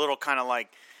being a little kind of like,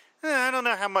 I don't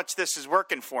know how much this is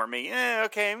working for me.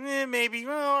 Okay, maybe,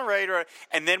 all right.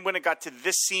 And then when it got to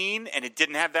this scene and it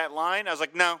didn't have that line, I was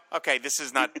like, no, okay, this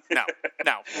is not, no.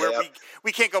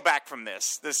 We can't go back from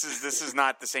this. This is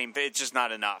not the same. It's just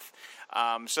not enough.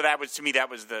 So that was, to me,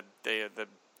 that was the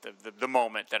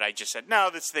moment that I just said, no,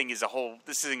 this thing is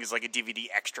like a DVD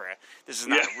extra. This is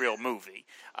not a real movie,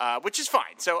 which is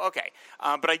fine. So, okay.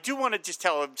 But I do want to just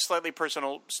tell a slightly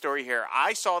personal story here.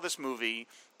 I saw this movie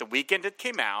the weekend it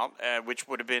came out, which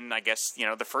would have been, I guess,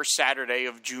 the first Saturday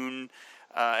of June.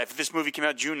 If this movie came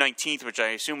out June 19th, which I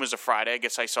assume was a Friday, I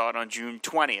guess I saw it on June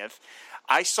 20th.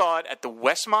 I saw it at the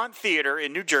Westmont Theater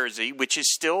in New Jersey, which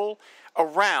is still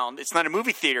around. It's not a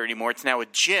movie theater anymore. It's now a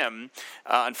gym,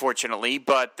 unfortunately,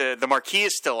 but the marquee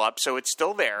is still up, so it's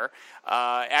still there.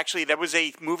 Actually, that was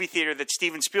a movie theater that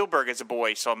Steven Spielberg as a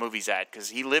boy saw movies at, because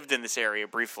he lived in this area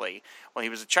briefly when he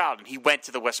was a child, and he went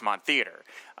to the Westmont Theater.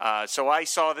 So I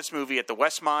saw this movie at the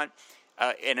Westmont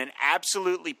in an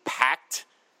absolutely packed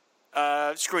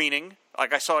screening.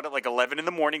 Like I saw it at like 11 in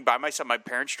the morning by myself. My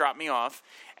parents dropped me off,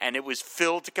 and it was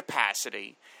filled to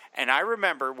capacity. And I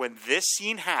remember when this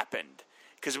scene happened,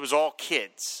 because it was all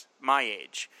kids my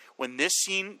age. When this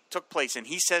scene took place, and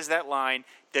he says that line,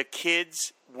 the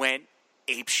kids went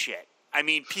apeshit. I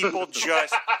mean, people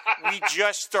we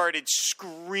just started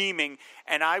screaming.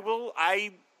 And I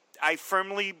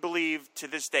firmly believe to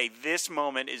this day, this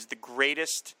moment is the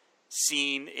greatest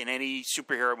scene in any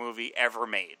superhero movie ever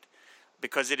made,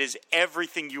 because it is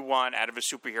everything you want out of a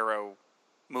superhero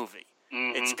movie.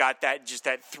 Mm-hmm. It's got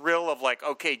that thrill of like,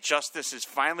 okay, justice is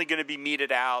finally going to be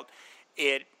meted out.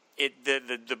 The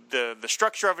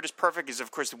structure of it is perfect. Is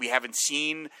of course that we haven't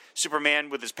seen Superman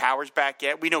with his powers back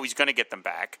yet. We know he's going to get them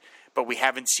back, but we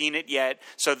haven't seen it yet.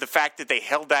 So the fact that they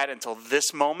held that until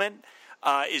this moment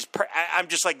I'm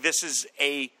just like, this is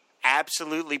a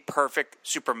absolutely perfect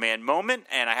Superman moment,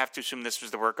 and I have to assume this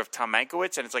was the work of Tom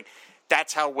Mankiewicz, and it's like,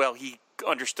 that's how well he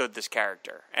understood this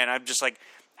character. And I'm just like,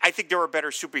 I think there are better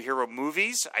superhero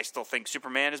movies. I still think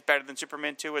Superman is better than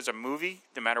Superman 2 as a movie,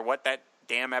 no matter what that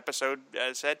damn episode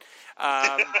said.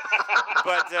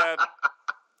 But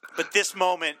this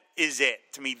moment is it.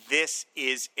 To me, this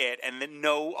is it. And then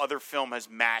no other film has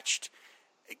matched.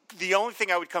 The only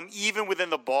thing I would come even within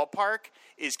the ballpark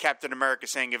is Captain America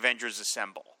saying "Avengers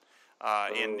Assemble"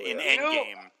 in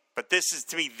Endgame. But this is,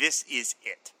 to me, this is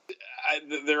it.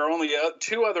 There are only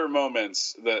two other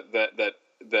moments that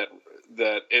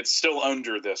it's still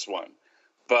under this one.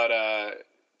 But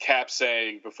Cap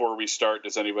saying, "Before we start,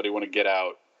 does anybody want to get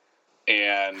out?"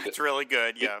 And it's really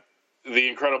good, yeah. The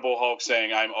Incredible Hulk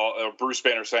saying, Bruce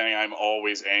Banner saying, "I'm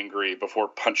always angry," before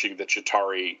punching the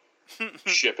Chitauri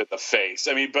ship at the face.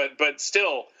 I mean, but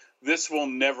still, this will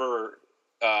never.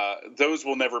 Those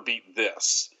will never beat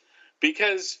this,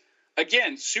 because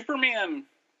again, Superman,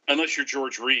 unless you're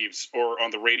George Reeves or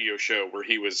on the radio show where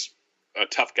he was a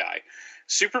tough guy,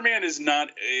 Superman is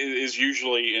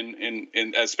usually in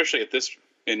especially at this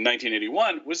in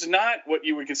 1981 was not what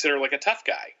you would consider like a tough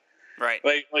guy. Right.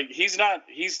 Like he's not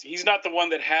the one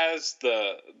that has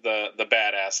the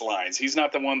badass lines. He's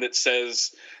not the one that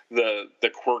says the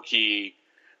quirky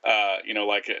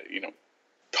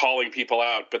calling people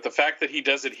out. But the fact that he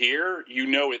does it here,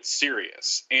 it's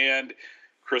serious. And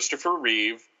Christopher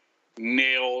Reeve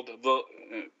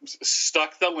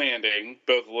stuck the landing,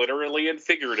 both literally and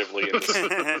figuratively,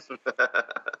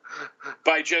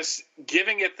 by just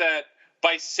giving it that,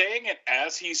 by saying it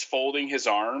as he's folding his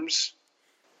arms.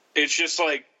 It's just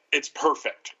like, it's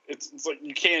perfect. It's like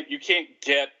you can't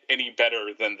get any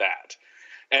better than that.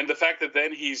 And the fact that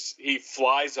then he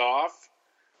flies off,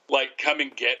 like, come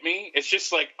and get me. It's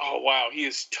just like, oh wow,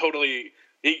 he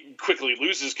quickly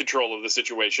loses control of the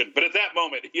situation. But at that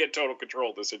moment, he had total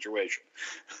control of the situation.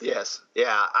 Yes.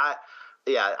 Yeah. I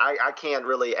can't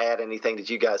really add anything that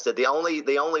you guys said. The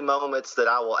only moments that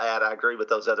I will add, I agree with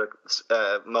those other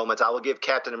moments. I will give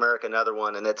Captain America another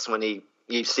one, and that's when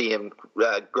you see him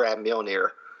grab Mjolnir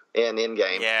in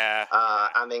Endgame. Yeah.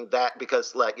 I mean that,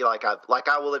 because like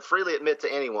I will freely admit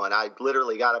to anyone, I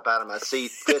literally got up out of my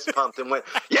seat, fist pumped, and went,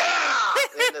 "Yeah!"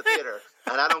 in the theater.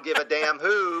 And I don't give a damn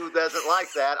who doesn't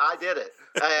like that. I did it.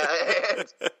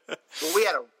 And we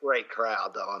had a great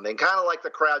crowd, though. I mean, kind of like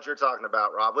the crowd you're talking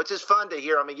about, Rob, which is fun to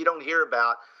hear. I mean, you don't hear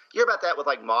about that with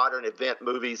like modern event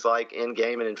movies like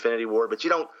Endgame and Infinity War, but you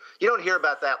don't hear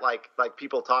about that like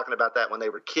people talking about that when they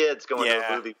were kids going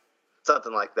to a movie.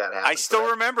 Something like that happened. I still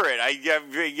remember it.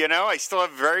 I still have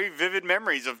very vivid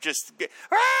memories of just the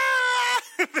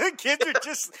kids are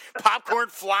just popcorn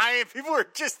flying. People are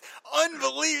just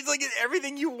unbelievable. Like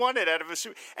everything you wanted out of a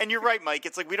super. And you're right, Mike.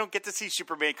 It's like we don't get to see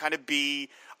Superman kind of be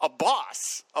a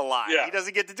boss a lot. Yeah. He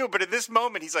doesn't get to do it. But in this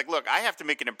moment, he's like, "Look, I have to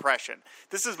make an impression.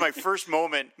 This is my first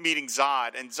moment meeting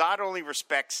Zod, and Zod only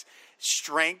respects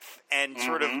strength and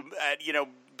sort of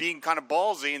being kind of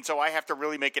ballsy, and so I have to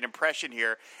really make an impression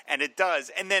here," and it does.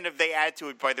 And then if they add to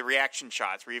it by the reaction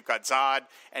shots, where you've got Zod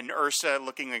and Ursa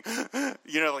looking like,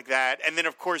 like that, and then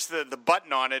of course the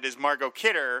button on it is Margot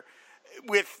Kidder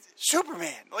with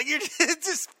Superman. Like it's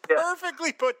just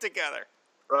perfectly put together.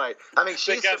 Right. I mean,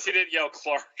 she didn't yell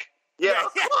Clark. Yeah,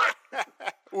 Clark.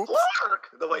 Clark.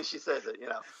 The way she says it,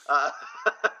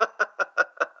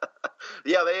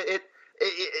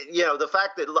 the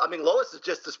fact that, I mean, Lois is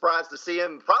just surprised to see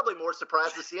him, probably more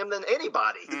surprised to see him than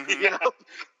anybody,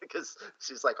 because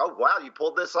she's like, "Oh wow, you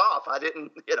pulled this off. I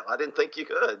didn't think you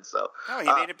could." So, he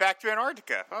made it back to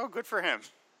Antarctica. Oh, good for him.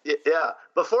 Yeah.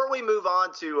 Before we move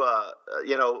on to,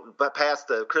 past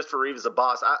the Christopher Reeve as a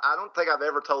boss, I don't think I've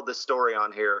ever told this story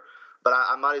on here, but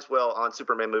I might as well on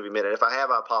Superman Movie Minute. If I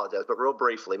have, I apologize. But real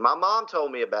briefly, my mom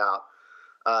told me about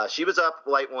She was up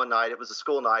late one night. It was a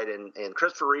school night, and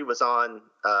Christopher Reeve was on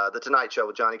The Tonight Show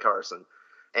with Johnny Carson.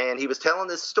 And he was telling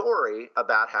this story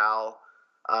about how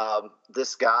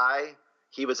this guy,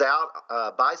 he was out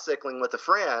bicycling with a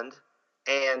friend,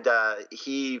 and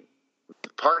he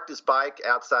parked his bike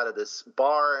outside of this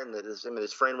bar, and him and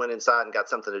his friend went inside and got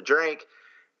something to drink,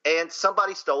 and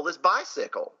somebody stole his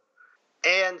bicycle.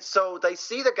 And so they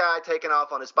see the guy taking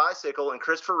off on his bicycle, and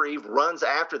Christopher Reeve runs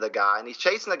after the guy, and he's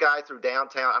chasing the guy through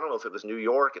downtown. I don't know if it was New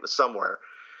York, it was somewhere.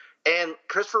 And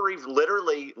Christopher Reeve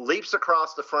literally leaps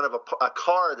across the front of a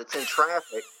car that's in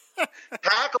traffic,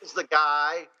 tackles the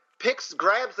guy,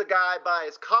 grabs the guy by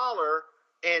his collar,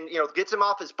 and gets him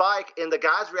off his bike. And the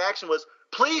guy's reaction was,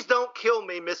 "Please don't kill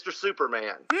me, Mr.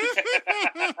 Superman."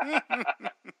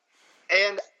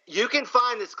 And you can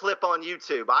find this clip on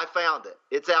YouTube. I found it.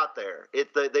 It's out there.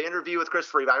 It's the interview with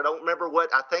Christopher Reeve. I don't remember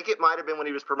I think it might have been when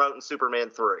he was promoting Superman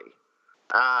 3.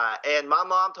 And my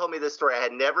mom told me this story. I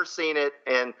had never seen it.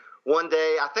 And one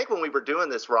day, I think when we were doing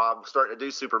this, Rob, starting to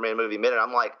do Superman Movie Minute,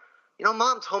 I'm like,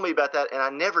 Mom told me about that, and I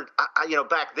never,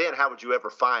 back then, how would you ever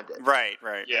find it? Right.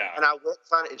 Yeah. And I went to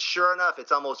find it, and sure enough,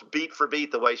 it's almost beat for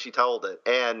beat the way she told it.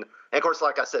 And of course,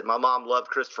 like I said, my mom loved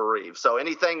Christopher Reeve, so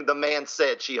anything the man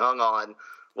said, she hung on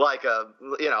like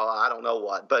I don't know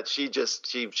what, but she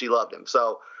loved him.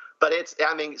 So, but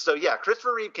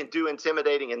Christopher Reeve can do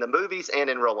intimidating in the movies and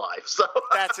in real life. So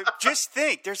just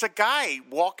think, there's a guy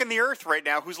walking the earth right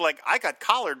now who's like, I got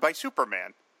collared by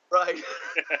Superman. Right.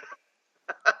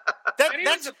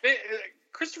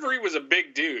 Christopher Reeve was a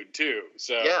big dude too.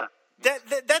 So yeah.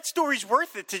 That story's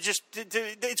worth it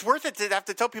it's worth it to have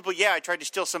to tell people, I tried to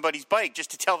steal somebody's bike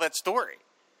just to tell that story.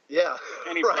 Yeah.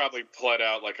 And he probably pled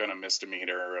out like on a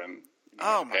misdemeanor and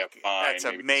oh my God, that's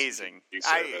amazing.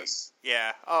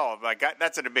 Oh my God,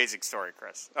 that's an amazing story,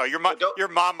 Chris. Oh, your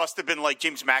mom must have been like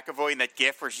James McAvoy in that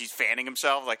GIF where she's fanning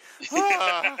himself, like.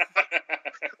 Ah.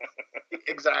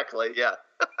 Exactly. Yeah.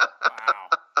 Wow,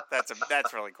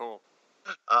 that's really cool.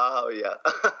 Oh yeah.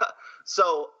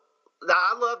 So now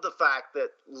I love the fact that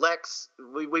Lex.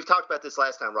 We've talked about this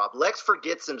last time, Rob. Lex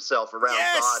forgets himself around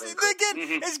Zod. And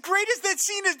again, as great as that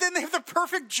scene is, then they have the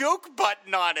perfect joke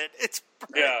button on it. It's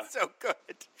so good.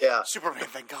 Yeah. Superman,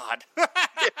 thank God.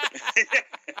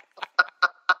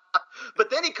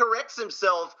 But then he corrects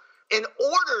himself and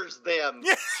orders them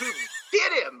to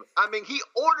get him. I mean, he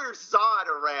orders Zod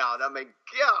around. I mean,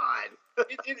 God.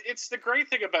 It's the great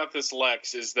thing about this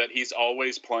Lex is that he's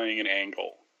always playing an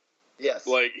angle. Yes.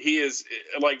 Like, he is,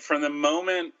 like, from the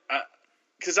moment,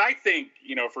 because I think,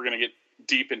 if we're going to get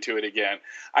deep into it again,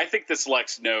 I think this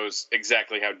Lex knows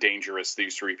exactly how dangerous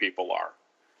these three people are.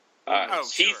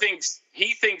 He thinks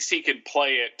he can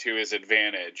play it to his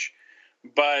advantage,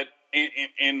 but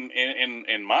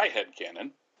in my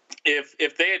headcanon,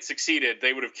 if they had succeeded,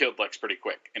 they would have killed Lex pretty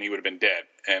quick, and he would have been dead,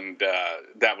 and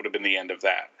that would have been the end of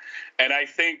that. And I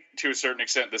think, to a certain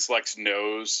extent, this Lex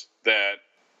knows that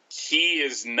he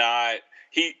is not.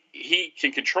 He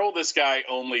can control this guy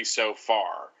only so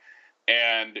far,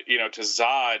 and to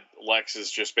Zod, Lex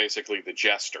is just basically the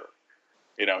jester.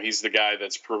 He's the guy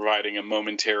that's providing a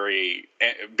momentary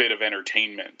bit of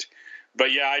entertainment. But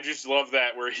I just love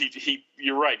that where he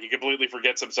you're right, he completely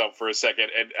forgets himself for a second,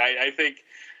 and I think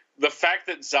the fact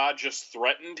that Zod just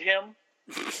threatened him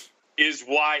is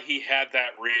why he had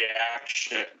that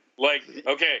reaction. Like,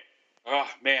 okay, oh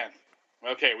man.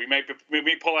 Okay, we may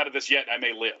pull out of this yet. I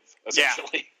may live,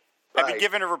 essentially. Yeah. I've been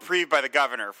given a reprieve by the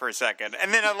governor for a second.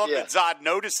 And then I love that Zod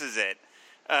notices it.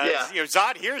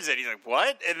 Zod hears it. He's like,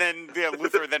 what? And then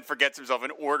Luthor then forgets himself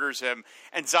and orders him.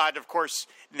 And Zod, of course,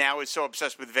 now is so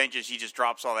obsessed with vengeance, he just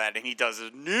drops all that. And he does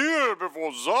it, kneel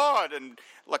before Zod. And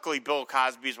luckily, Bill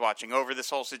Cosby's watching over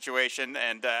this whole situation.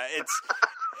 And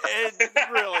it's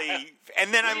really,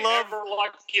 and then I love. Ever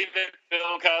lucky that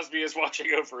Bill Cosby is watching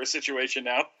over a situation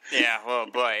now. Yeah, oh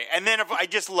boy. And then I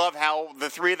just love how the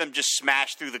three of them just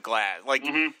smash through the glass, like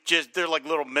they're like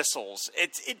little missiles.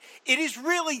 It is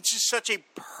really just such a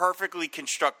perfectly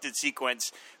constructed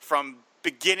sequence from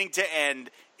beginning to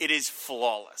end. It is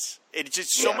flawless. It's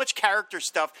just so much character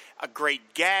stuff. A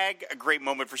great gag, a great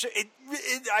moment for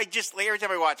I just every time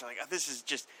I watch, I'm like, this is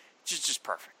just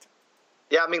perfect.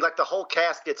 Yeah, I mean, like the whole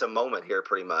cast gets a moment here,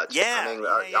 pretty much. Yeah, I mean,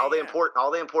 all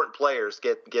the important players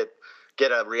get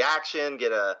a reaction,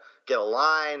 get a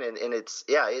line, and it's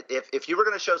if you were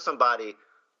going to show somebody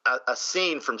a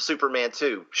scene from Superman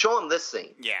 2, show them this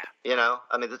scene. Yeah,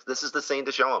 I mean, this is the scene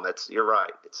to show them. You're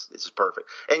right. This is perfect.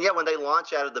 And yet, when they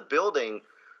launch out of the building,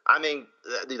 I mean,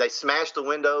 they smash the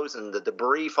windows and the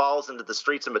debris falls into the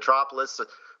streets of Metropolis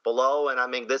below, and I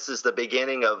mean, this is the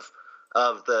beginning of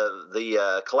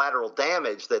the collateral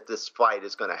damage that this fight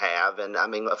is going to have. And I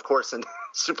mean, of course, in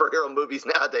superhero movies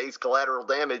nowadays, collateral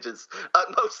damage is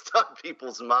utmost on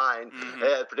people's mind,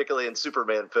 particularly in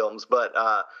Superman films. But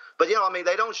you know, I mean,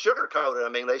 they don't sugarcoat it. I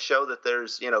mean, they show that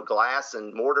there's, you know, glass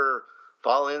and mortar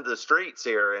falling into the streets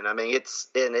here, and I mean, it's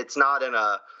not in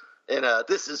a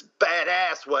this is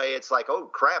badass way. It's like, oh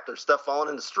crap, there's stuff falling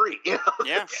in the street. You know?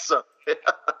 Yeah. So,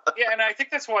 yeah, and I think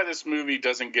that's why this movie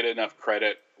doesn't get enough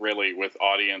credit, really, with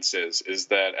audiences, is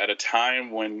that at a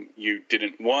time when you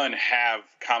didn't, one, have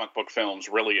comic book films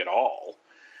really at all,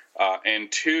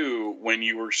 and two, when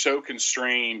you were so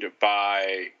constrained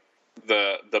by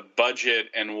the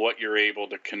budget and what you're able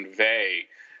to convey.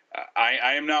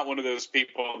 I am not one of those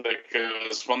people that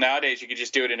goes, well, nowadays you can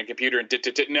just do it in a computer and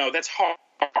no, that's hard.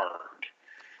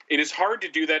 It is hard to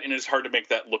do that, and it is hard to make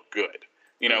that look good.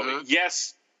 You know,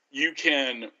 yes, you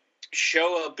can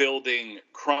show a building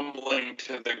crumbling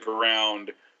to the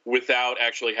ground without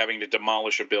actually having to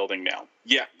demolish a building now.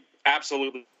 Yeah,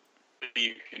 absolutely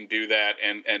you can do that,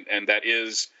 and that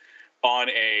is on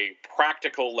a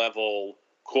practical level,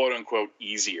 quote unquote,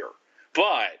 easier.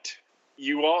 But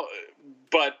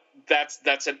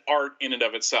that's an art in and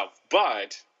of itself.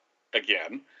 But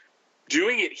again,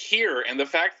 doing it here, and the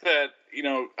fact that, you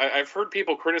know, I've heard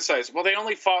people criticize, well, they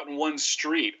only fought in one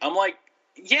street. I'm like,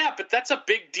 yeah, but that's a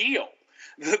big deal.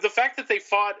 The fact that they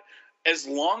fought as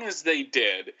long as they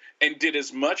did and did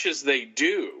as much as they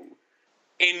do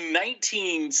in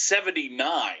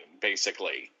 1979,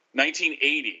 basically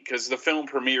 1980, because the film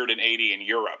premiered in 80 in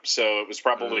Europe, so it was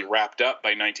probably wrapped up by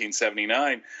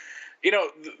 1979. You know,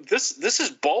 this is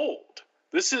bold.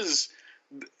 This is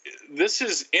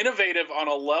innovative on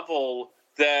a level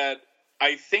that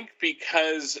I think,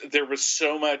 because there was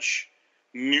so much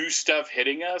new stuff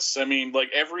hitting us. I mean,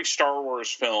 like every Star Wars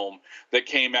film that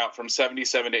came out from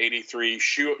 77 to 83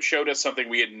 showed us something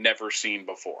we had never seen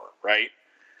before, right?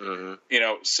 Mm-hmm. You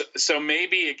know, so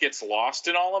maybe it gets lost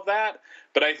in all of that,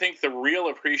 but I think the real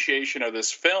appreciation of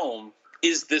this film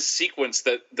is this sequence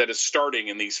that is starting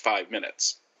in these 5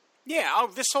 minutes. Yeah,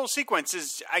 this whole sequence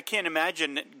is, I can't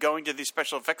imagine going to these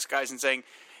special effects guys and saying,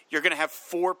 you're going to have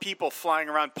 4 people flying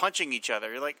around punching each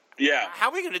other. You're like, yeah, how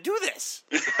are we going to do this?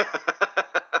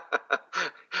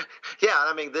 Yeah,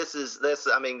 I mean, this is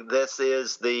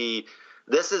the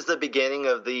beginning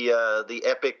of the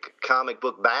epic comic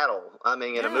book battle. I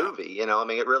mean, in a movie, you know, I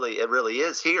mean, it really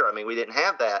is here. I mean, we didn't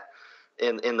have that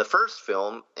in the first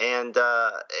film, and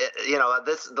you know,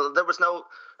 there was no.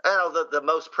 I know the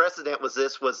most precedent was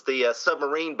the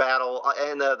submarine battle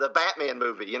and the Batman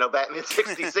movie, you know, Batman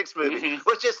 66 movie,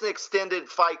 was just an extended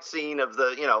fight scene of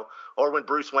the, you know, or when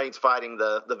Bruce Wayne's fighting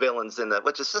the villains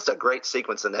which is just a great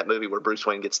sequence in that movie where Bruce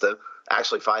Wayne gets to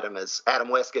actually fight him as Adam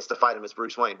West gets to fight him as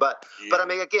Bruce Wayne. But I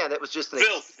mean, again, it was just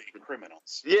filthy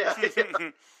criminals. Yeah.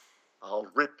 I'll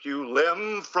rip you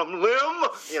limb from limb,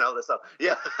 you know, this stuff.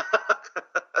 Yeah.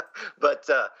 But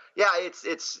yeah, I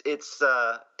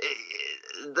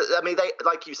mean, they,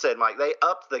 like you said, Mike, they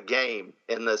upped the game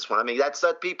in this one. I mean, that's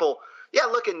people. Yeah,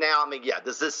 looking now, I mean, yeah,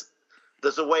 does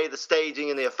the way the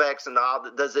staging and the effects and all,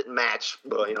 does it match,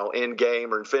 you know, Endgame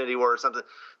or Infinity War or something?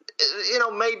 You know,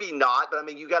 maybe not, but I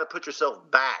mean, you got to put yourself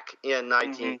back in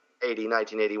 1980,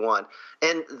 1981,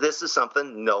 and this is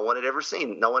something no one had ever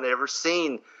seen. No one had ever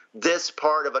seen this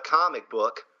part of a comic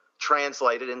book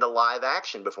translated into live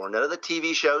action before. None of the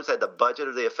TV shows had the budget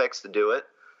or the effects to do it,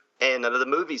 and none of the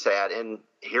movies had. And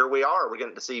here we are. We're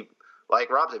going to see, like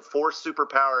Rob said, 4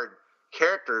 superpowered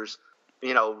characters,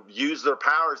 you know, use their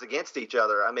powers against each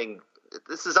other. I mean,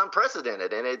 this is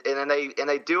unprecedented, and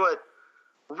they do it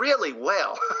really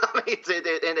well. I mean,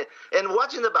 and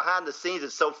watching the behind the scenes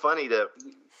is so funny.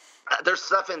 There's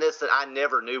stuff in this that I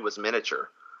never knew was miniature.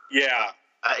 Yeah.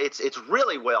 It's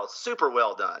really super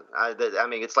well done. I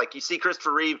mean, it's like you see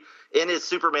Christopher Reeve in his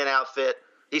Superman outfit.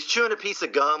 He's chewing a piece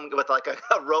of gum with like a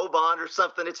robe on or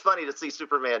something. It's funny to see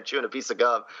Superman chewing a piece of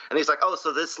gum, and he's like, "Oh,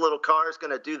 so this little car is going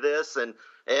to do this," and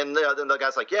then the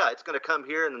guy's like, "Yeah, it's going to come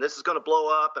here, and this is going to blow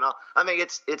up." And I mean,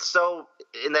 it's so,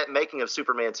 in that making of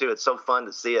Superman 2, it's so fun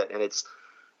to see it, and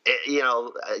you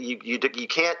know, you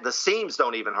can't, the seams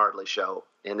don't even hardly show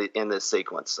in this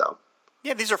sequence. So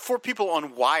yeah, these are 4 people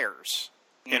on wires.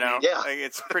 You know, yeah, like,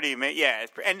 it's pretty. Yeah,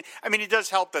 and I mean, it does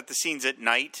help that the scene's at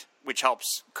night, which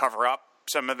helps cover up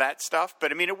some of that stuff.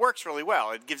 But I mean, it works really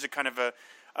well. It gives it kind of a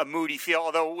moody feel.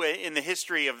 Although in the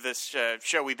history of this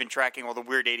show we've been tracking, all the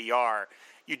weird ADR,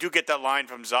 you do get that line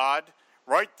from Zod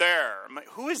right there. I'm like,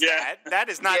 who is that? That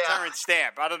is not Terrence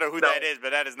Stamp. I don't know who that is,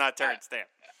 but that is not Terrence Stamp.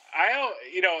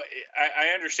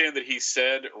 I understand that he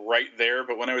said right there,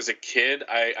 but when I was a kid,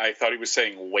 I thought he was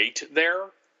saying wait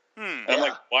there. And I'm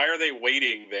like, why are they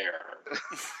waiting there?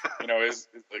 Is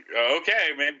like, okay,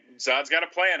 man, Zod's got a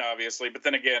plan, obviously. But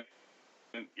then again,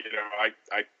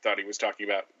 I thought he was talking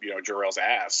about, Jor-El's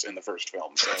ass in the first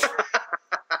film. So.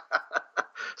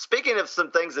 Speaking of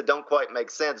some things that don't quite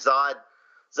make sense,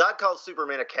 Zod calls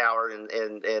Superman a coward,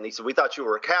 and he said, we thought you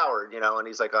were a coward, and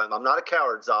he's like, I'm not a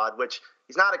coward, Zod, which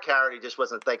he's not a coward. He just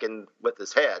wasn't thinking with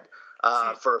his head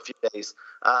for a few days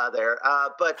there.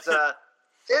 But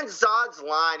in Zod's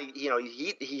line,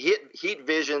 he heat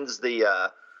visions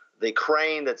the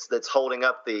crane that's holding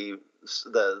up the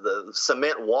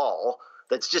cement wall.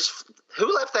 That's just,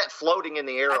 who left that floating in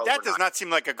the air? That does not seem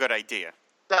like a good idea.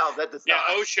 No, that does not.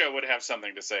 Yeah, OSHA would have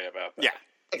something to say about that. Yeah.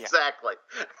 Exactly.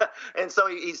 And so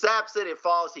he zaps it, it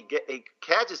falls, he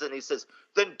catches it, and he says,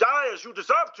 then die as you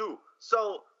deserve to.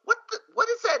 So what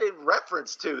is that in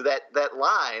reference to, that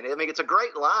line? I mean, it's a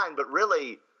great line, but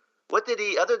really, what did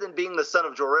he, other than being the son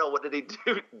of Jor-El, what did he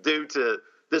do to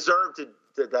deserve to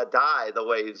die the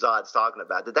way Zod's talking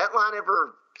about? Did that line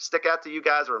ever stick out to you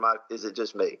guys, or is it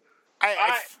just me?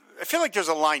 I feel like there's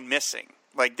a line missing.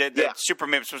 Like that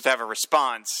Superman was supposed to have a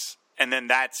response, and then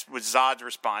that was Zod's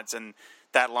response, and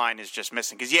that line is just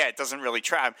missing. Because, it doesn't really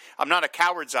try. I'm not a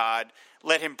coward, Zod.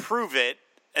 Let him prove it,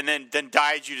 and then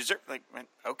die as you deserve. Like,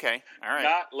 okay, all right.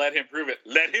 Not let him prove it.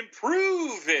 Let him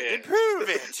prove it. Prove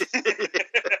it.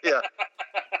 Yeah.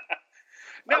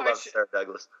 No, I love Sarah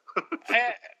Douglas.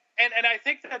 And I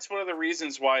think that's one of the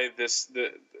reasons why this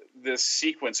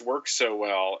sequence works so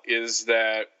well is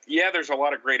that, there's a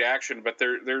lot of great action, but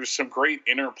there's some great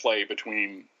interplay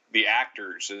between the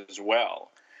actors as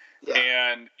well. Yeah.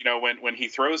 And, when he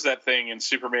throws that thing in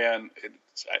Superman,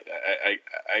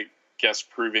 I guess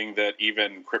proving that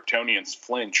even Kryptonians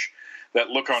flinch. That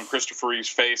look on Christopher Reeve's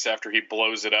face after he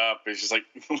blows it up is just like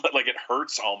it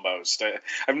hurts almost.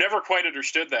 I've never quite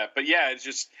understood that. But, it's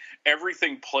just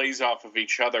everything plays off of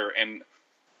each other. And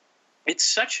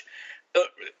it's such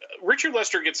Richard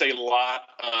Lester gets a lot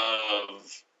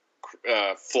of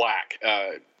flack.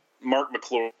 Mark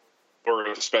McClure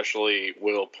especially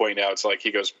will point out, it's like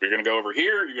he goes, you're going to go over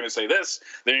here, you're going to say this,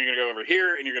 then you're going to go over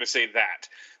here, and you're going to say that.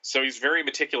 So he's very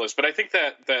meticulous. But I think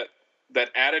that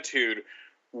attitude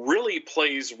really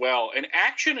plays well. And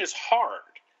action is hard.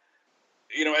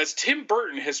 As Tim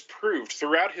Burton has proved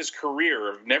throughout his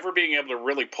career of never being able to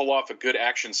really pull off a good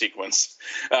action sequence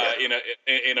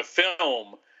in a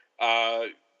film,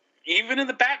 even in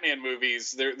the Batman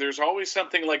movies, there's always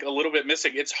something like a little bit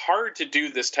missing. It's hard to do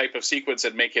this type of sequence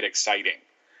and make it exciting,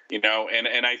 and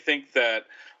I think that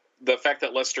the fact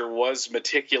that Lester was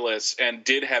meticulous and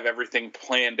did have everything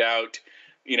planned out,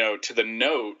 to the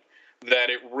note,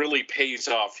 that it really pays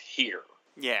off here.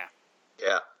 Yeah,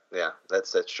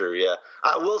 that's true. Yeah,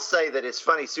 I will say that it's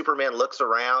funny. Superman looks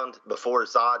around before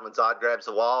Zod when Zod grabs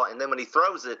the wall, and then when he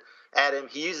throws it at him,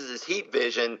 he uses his heat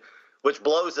vision, which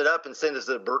blows it up and sends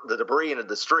the debris into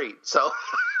the street. So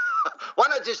why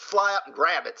not just fly up and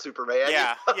grab it, Superman?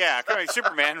 Yeah. Come on,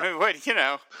 Superman. What,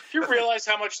 You realize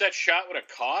how much that shot would have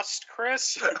cost,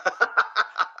 Chris?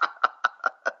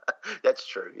 That's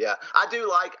true. Yeah, I do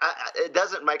like. It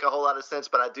doesn't make a whole lot of sense,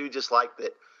 but I do just like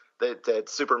that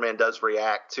Superman does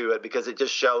react to it, because it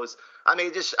just shows. I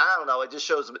mean, I don't know. It just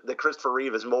shows that Christopher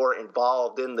Reeve is more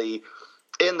involved in the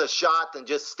shot than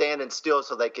just standing still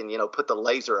so they can, put the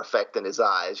laser effect in his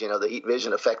eyes, the heat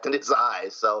vision effect in his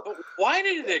eyes. So but why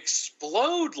did it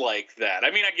explode like that? I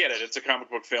mean, I get it. It's a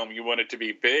comic book film. You want it to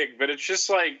be big, but it's just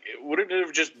like, wouldn't it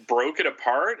have just broke it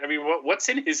apart? I mean, what's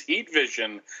in his heat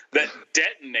vision that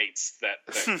detonates that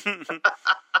thing?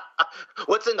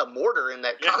 What's in the mortar in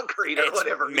that concrete or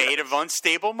whatever? Made of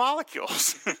unstable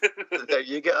molecules. There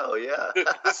you go. Yeah.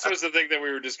 This was the thing that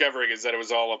we were discovering, is that it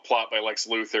was all a plot by Lex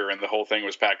Luthor, and the whole thing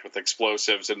was packed with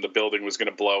explosives, and the building was going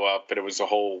to blow up, and it was a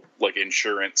whole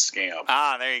insurance scam.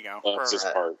 Ah, there you go. That's his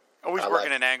part. Always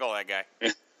working an angle, that guy.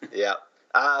 Yeah.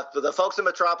 The folks in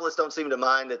Metropolis don't seem to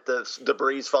mind that the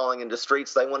debris falling into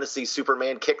streets. They want to see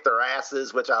Superman kick their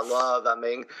asses, which I love. I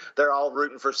mean, they're all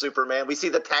rooting for Superman. We see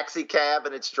the taxi cab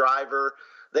and its driver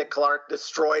that Clark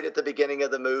destroyed at the beginning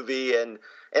of the movie, and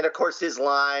of course his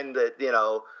line that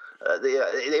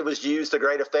it was used to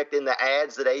great effect in the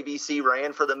ads that ABC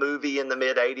ran for the movie in the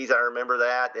mid '80s. I remember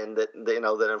that, and that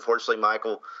that unfortunately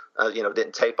Michael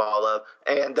didn't tape all of,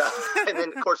 and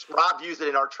then of course Rob used it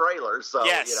in our trailer. So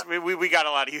yes, we got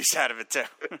a lot of use out of it too.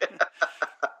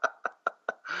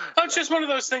 It's just one of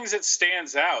those things that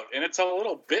stands out, and it's a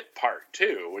little bit part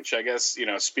too, which I guess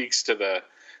speaks to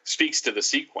the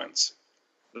sequence.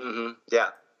 Mm-hmm. Yeah,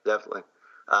 definitely.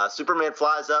 Superman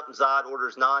flies up, and Zod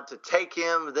orders Nod to take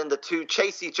him. Then the two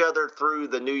chase each other through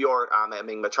the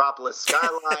Metropolis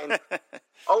skyline,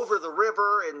 over the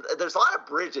river, and there's a lot of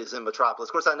bridges in Metropolis.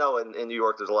 Of course, I know in New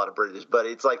York there's a lot of bridges, but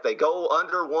it's like they go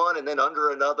under one and then under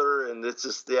another, and it's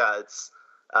just, it's.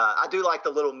 I do like the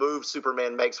little move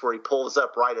Superman makes where he pulls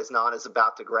up right as Non is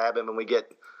about to grab him, and we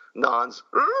get Non's,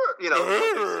 what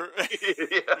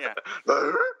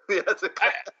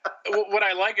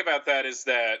I like about that is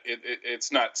that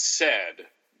it's not said,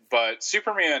 but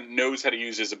Superman knows how to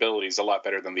use his abilities a lot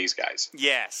better than these guys.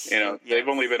 Yes. They've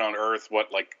only been on Earth,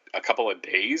 like a couple of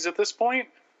days at this point?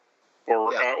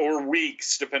 Or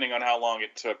weeks, depending on how long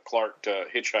it took Clark to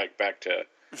hitchhike back to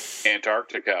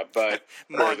Antarctica,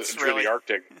 Months, through the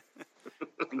Arctic.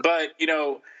 But,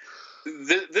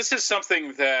 this is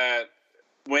something that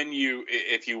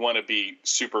if you want to be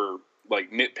super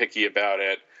nitpicky about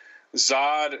it,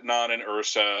 Zod, Non, and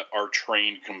Ursa are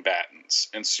trained combatants,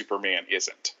 and Superman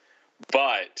isn't.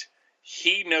 But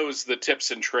he knows the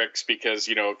tips and tricks because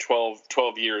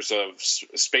 12 years of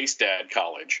Space Dad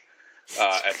college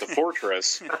at the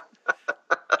Fortress.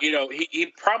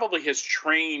 He probably has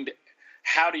trained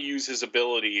how to use his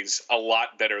abilities a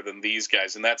lot better than these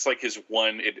guys, and that's his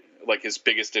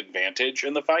biggest advantage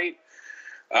in the fight.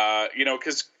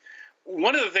 Because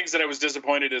one of the things that I was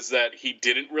disappointed is that he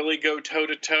didn't really go toe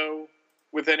to toe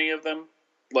with any of them,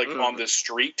 on the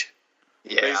street.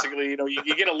 Yeah. Basically,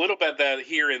 you get a little bit of that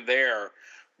here and there,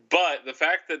 but the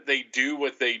fact that they do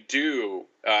what they do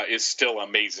is still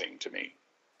amazing to me.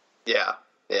 Yeah,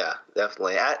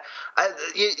 definitely.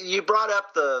 You brought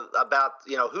up about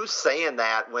who's saying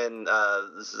that when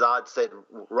Zod said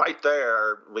right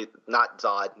there. Not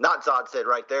Zod said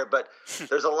right there, but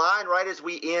there's a line right as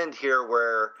we end here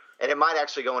where, and it might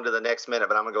actually go into the next minute,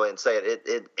 but I'm gonna go ahead and say it.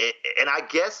 And I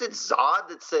guess it's Zod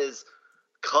that says,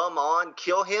 "Come on,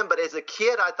 kill him." But as a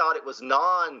kid, I thought it was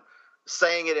Non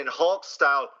saying it in Hulk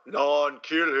style. Non,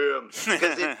 kill him.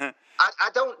 Because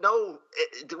I don't know.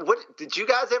 What did you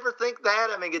guys ever think that?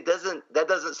 I mean, that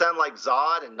doesn't sound like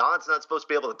Zod, and Non's not supposed to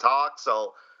be able to talk.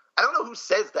 So I don't know who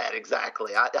says that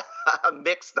exactly. I'm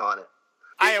mixed on it.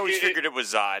 I always figured it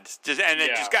was Zod,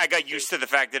 I got used to the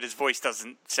fact that his voice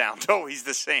doesn't sound always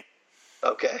the same.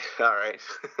 Okay, all right.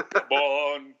 Come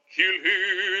on, kill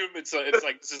him. It's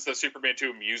like this is the Superman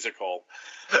 2 musical.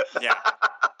 Yeah.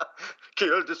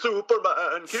 Kill the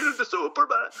Superman.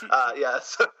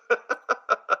 Yes.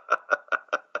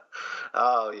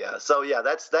 Oh yeah. So yeah,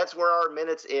 that's where our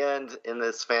minutes end in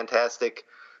this fantastic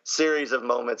series of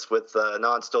moments with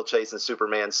Non still chasing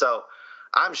Superman. So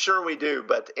I'm sure we do,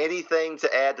 but anything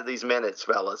to add to these minutes,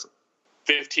 fellas?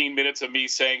 15 minutes of me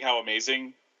saying how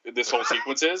amazing this whole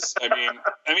sequence is. I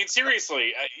mean,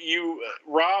 seriously,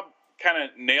 Rob kind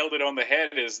of nailed it on the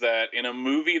head. Is that in a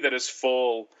movie that is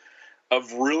full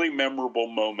of really memorable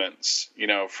moments,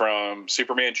 from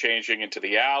Superman changing into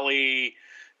the alley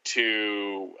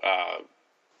to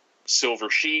Silver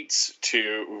Sheets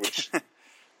to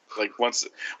once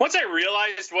I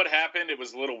realized what happened, it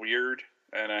was a little weird,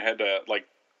 and I had to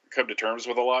come to terms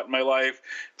with a lot in my life,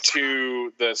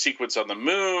 to the sequence on the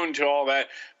moon, to all that.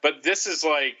 But this is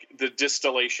the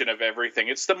distillation of everything.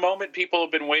 It's the moment people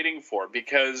have been waiting for,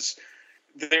 because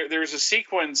there's a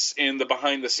sequence in the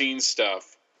behind the scenes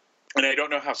stuff, and I don't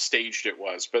know how staged it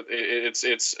was, but it's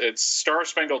Star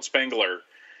Spangled Spangler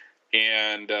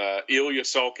and Ilya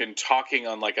Salkin talking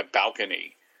on a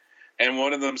balcony, and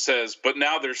one of them says, "But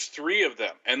now there's 3 of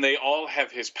them, and they all have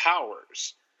his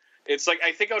powers." It's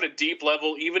I think on a deep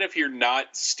level, even if you're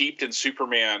not steeped in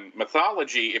Superman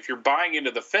mythology, if you're buying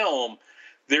into the film,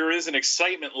 there is an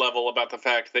excitement level about the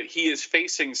fact that he is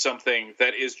facing something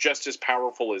that is just as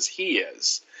powerful as he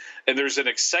is. And there's an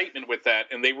excitement with that,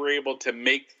 and they were able to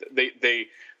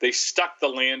they stuck the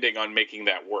landing on making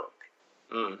that work.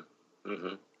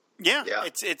 Mm-hmm. Yeah,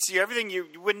 it's everything you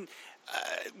wouldn't.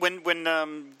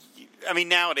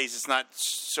 Nowadays it's not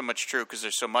so much true because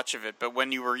there's so much of it. But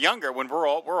when you were younger, when we're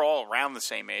all around the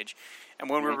same age, and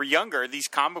when we were younger, these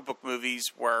comic book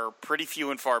movies were pretty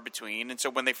few and far between. And so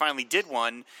when they finally did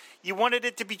one, you wanted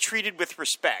it to be treated with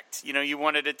respect. You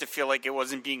wanted it to feel like it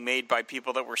wasn't being made by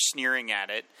people that were sneering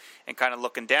at it and kind of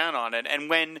looking down on it. And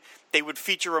when they would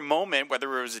feature a moment,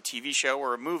 whether it was a TV show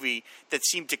or a movie, that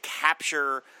seemed to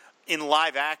capture in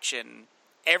live action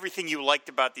everything you liked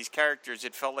about these characters,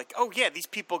 it felt like, oh yeah, these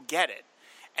people get it.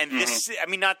 And this,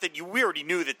 not that we already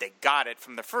knew that they got it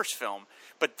from the first film,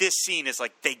 but this scene is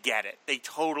they get it. They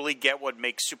totally get what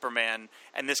makes Superman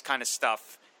and this kind of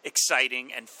stuff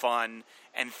exciting and fun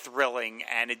and thrilling,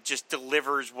 and it just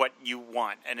delivers what you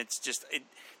want. And it's just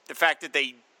the fact that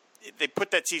they they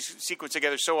put that sequence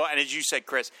together so well. And as you said,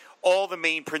 Chris, all the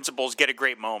main principals get a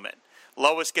great moment.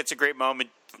 Lois gets a great moment.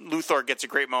 Luthor gets a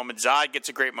great moment. Zod gets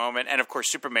a great moment, and of course,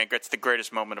 Superman gets the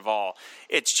greatest moment of all.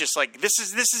 It's just like this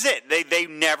is it.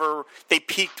 They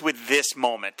peaked with this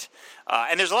moment,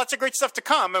 and there's lots of great stuff to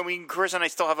come. I mean, Chris and I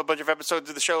still have a bunch of episodes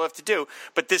of the show left to do,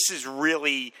 but this is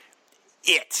really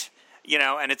it.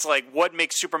 And it's like what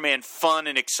makes Superman fun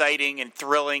and exciting and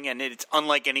thrilling, and it's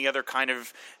unlike any other kind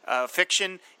of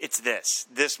fiction. It's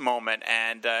this moment,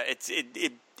 and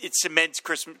it cements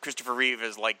Christopher Reeve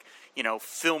as like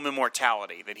film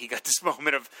immortality. That he got this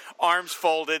moment of arms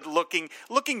folded, looking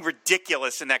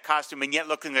ridiculous in that costume, and yet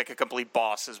looking like a complete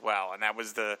boss as well. And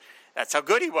that's how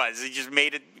good he was. He just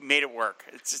made it work.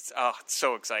 It's just it's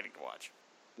so exciting to watch.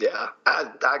 Yeah,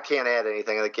 I can't add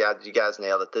anything. I think you guys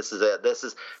nailed it. This is it.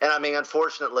 And I mean,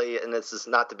 unfortunately, and this is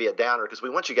not to be a downer because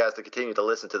we want you guys to continue to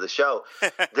listen to the show.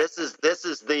 This is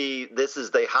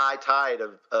the high tide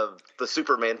of the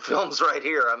Superman films right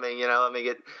here. I mean,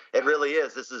 it really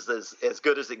is. This is as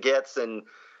good as it gets, and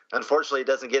unfortunately, it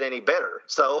doesn't get any better.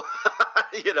 So,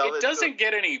 it doesn't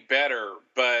get any better.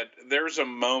 But there's a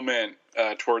moment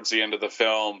towards the end of the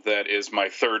film that is my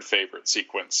third favorite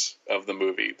sequence of the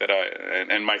movie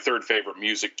and my third favorite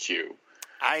music cue.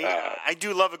 I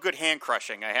do love a good hand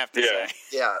crushing, I have to say.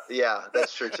 Yeah,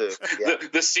 that's true too. Yeah.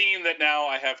 The scene that now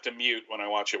I have to mute when I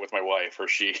watch it with my wife, or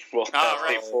she will have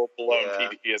a full-blown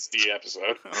PTSD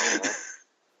episode.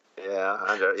 Yeah,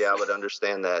 I would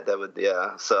understand that. That would,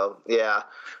 So, that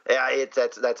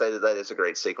is a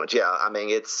great sequence. Yeah, I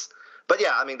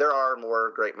mean, there are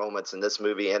more great moments in this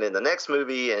movie and in the next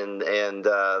movie, and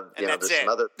there's some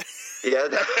other. Yeah,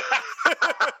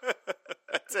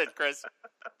 that's it, Chris.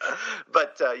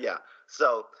 But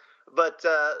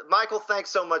Michael, thanks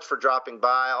so much for dropping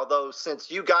by. Although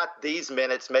since you got these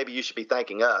minutes, maybe you should be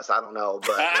thanking us. I don't know,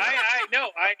 but I know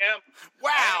I am.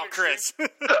 Wow, Chris.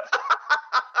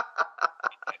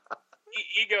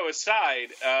 Ego aside,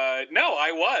 no,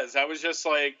 I was just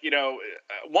like,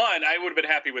 one, I would have been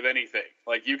happy with anything.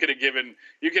 Like you could have given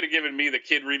me the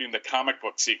kid reading the comic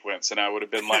book sequence, and I would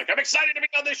have been like, I'm excited to be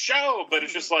on this show. But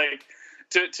it's just like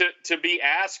to be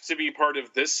asked to be part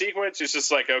of this sequence. It's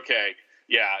just like, okay,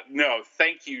 yeah, no,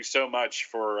 thank you so much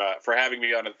for having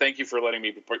me on, and thank you for letting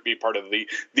me be part of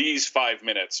these 5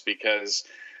 minutes, because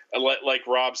like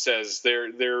Rob says,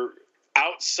 they're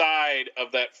outside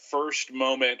of that first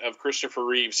moment of Christopher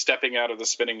Reeve stepping out of the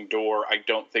spinning door. I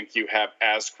don't think you have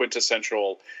as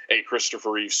quintessential a Christopher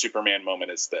Reeve Superman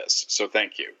moment as this. So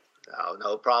thank you. Oh,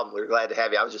 no problem. We're glad to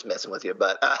have you. I was just messing with you,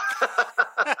 but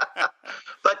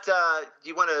do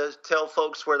you want to tell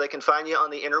folks where they can find you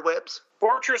on the interwebs?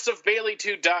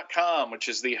 FortressOfBaileytude.com, which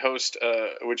is the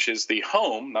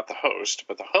home, not the host,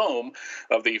 but the home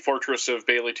of the Fortress of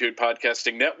Baileytude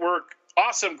podcasting network.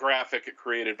 Awesome graphic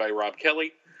created by Rob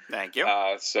Kelly. Thank you.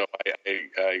 So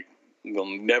I will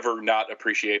never not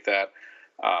appreciate that.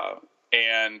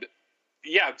 And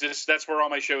yeah, just that's where all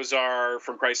my shows are,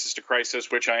 from Crisis to Crisis,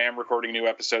 which I am recording new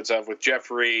episodes of with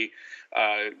Jeffrey.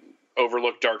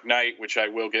 Overlook Dark Knight, which I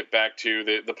will get back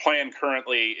to. The plan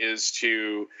currently is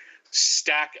to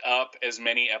stack up as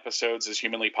many episodes as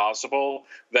humanly possible.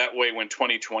 That way, when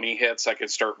 2020 hits, I can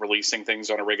start releasing things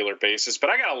on a regular basis. But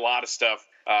I got a lot of stuff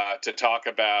to talk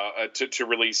about, to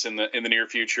release in the near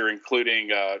future,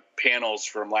 including panels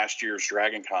from last year's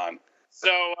Dragon Con. So,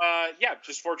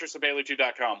 just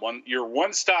FortressOfBaileytude.com. Your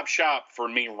one-stop shop for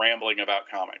me rambling about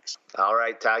comics. All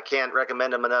right. I can't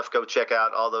recommend them enough. Go check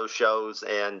out all those shows.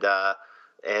 And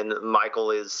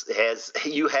Michael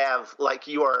you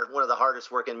are one of the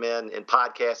hardest working men in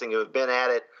podcasting who have been at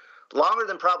it longer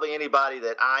than probably anybody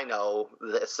that I know.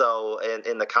 So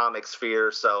in the comic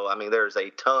sphere. So, I mean, there's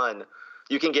a ton.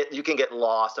 You can get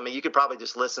lost. I mean, you could probably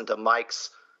just listen to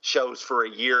Mike's shows for a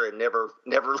year and never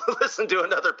listen to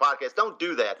another podcast. Don't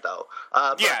do that though.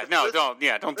 Don't do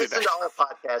that. Listen to our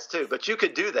podcast too, but you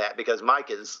could do that because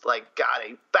Mike is like got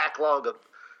a backlog of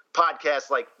podcasts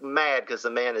like mad, because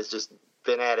the man has just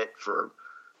been at it for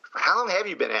how long have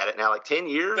you been at it now? Like 10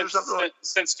 years or something?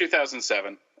 Since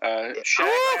 2007. Shaq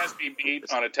has me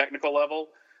beat on a technical level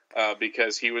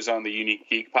because he was on the Unique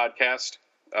Geek podcast.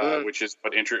 Which is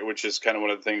kind of one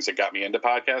of the things that got me into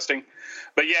podcasting.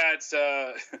 But yeah, it's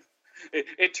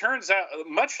it turns out,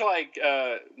 much like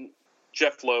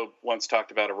Jeff Loeb once talked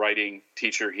about a writing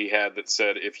teacher he had that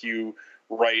said, if you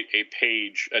write a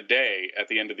page a day, at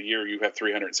the end of the year, you have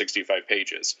 365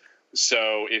 pages.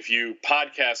 So if you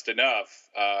podcast enough,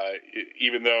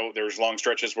 even though there's long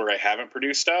stretches where I haven't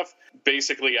produced stuff,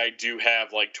 basically I do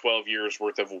have like 12 years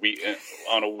worth of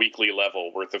on a weekly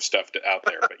level worth of stuff out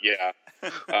there. But yeah,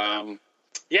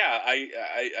 Yeah,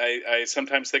 I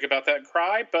sometimes think about that and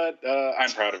cry, but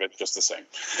I'm proud of it just the same.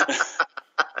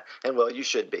 And well, you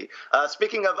should be.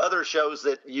 Speaking of other shows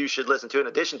that you should listen to in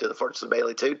addition to the Fortress of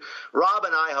Baileytude, Rob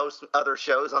and I host other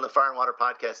shows on the Fire and Water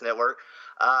Podcast Network,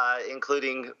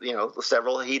 including,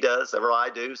 several he does, several I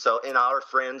do. So, and our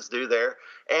friends do there.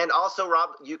 And also, Rob,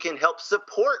 you can help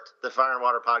support the Fire and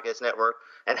Water Podcast Network.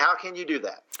 And how can you do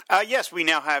that? Yes, we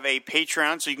now have a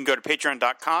Patreon, so you can go to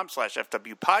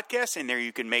patreon.com/FW Podcast, and there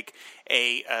you can make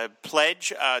a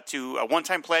pledge to a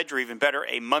one-time pledge, or even better,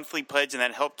 a monthly pledge, and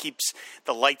that help keeps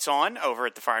the lights on over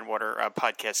at the Fire and Water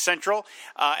Podcast Central.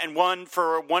 And one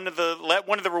of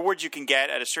the rewards you can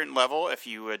get at a certain level if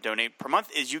you donate per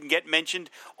month is you can get mentioned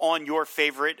on your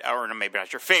favorite, or maybe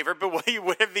not your favorite, but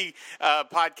whatever the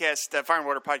podcast, Fire and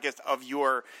Water podcast of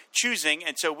your choosing.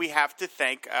 And so we have to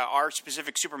thank our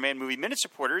specific Superman Movie Minute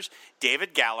supporters,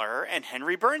 David Gallagher and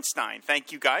Henry Bernstein.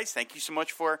 Thank you, guys. Thank you so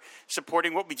much for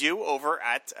supporting what we do over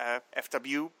at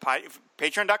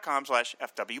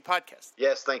patreon.com/FW Podcast.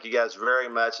 Yes, thank you guys very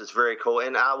much. It's very cool.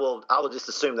 And I will just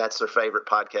assume that's their favorite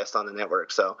podcast on the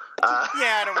network. So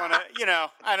yeah, I don't want to,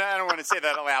 I don't want to say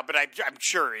that aloud, but I'm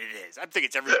sure it is. I think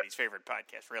it's everybody's favorite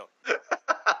podcast, really.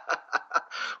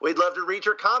 We'd love to read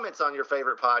your comments on your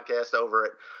favorite podcast over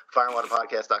at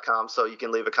fireandwaterpodcast.com. So you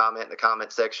can leave a comment in the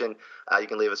comment section. You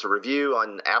can leave us a review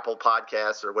on Apple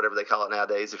Podcasts or whatever they call it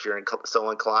nowadays if you're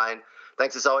so inclined.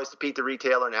 Thanks as always to Pete the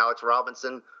Retailer and Alex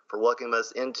Robinson for welcoming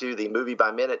us into the Movie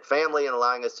by Minute family and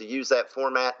allowing us to use that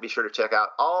format. Be sure to check out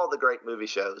all the great movie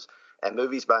shows at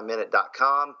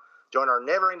moviesbyminute.com. Join our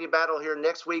never-ending battle here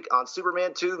next week on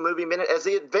Superman 2 Movie Minute as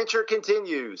the adventure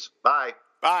continues. Bye.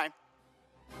 Bye.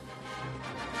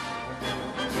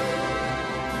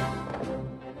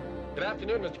 Good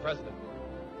afternoon, Mr. President.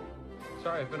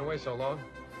 Sorry I've been away so long.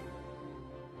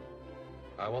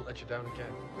 I won't let you down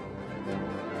again.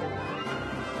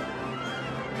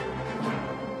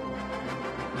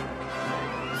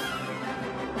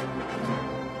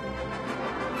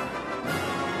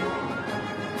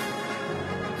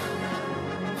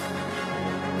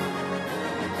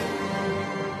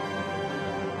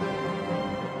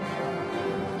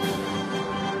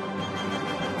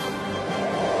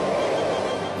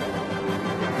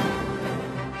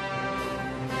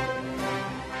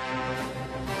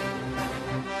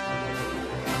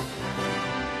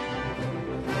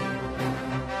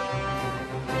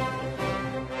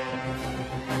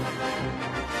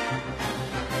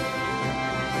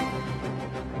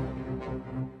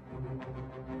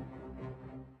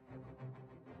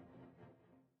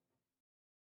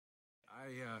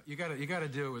 You got to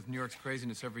deal with New York's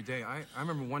craziness every day. I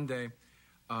remember one day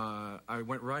I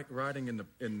went riding in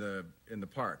the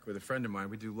park with a friend of mine.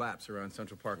 We do laps around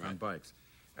Central Park on bikes,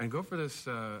 and go for this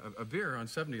a beer on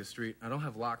 70th Street. I don't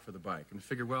have lock for the bike, and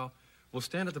figured, well, we'll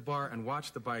stand at the bar and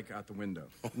watch the bike out the window,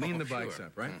 lean the bikes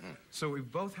up, right? Mm-hmm. So we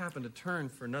both happen to turn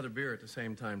for another beer at the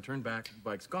same time. Turn back, the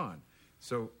bike's gone.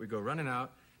 So we go running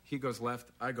out. He goes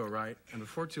left, I go right, and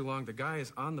before too long, the guy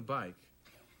is on the bike,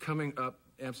 coming up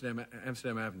Amsterdam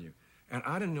Avenue. And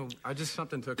I didn't know,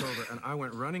 something took over, and I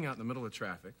went running out in the middle of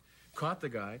traffic, caught the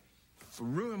guy,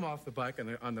 threw him off the bike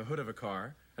on the hood of a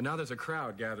car, and now there's a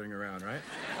crowd gathering around, right?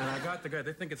 And I got the guy,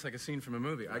 they think it's like a scene from a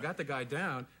movie. I got the guy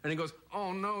down, and he goes,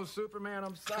 "Oh no, Superman,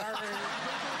 I'm sorry." That's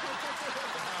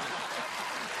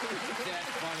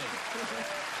funny.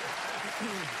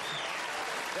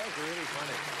 That's really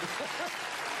funny.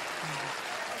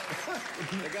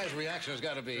 The guy's reaction has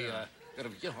got to be,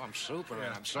 I'm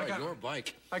Superman. I'm sorry, your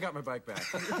bike. I got my bike back.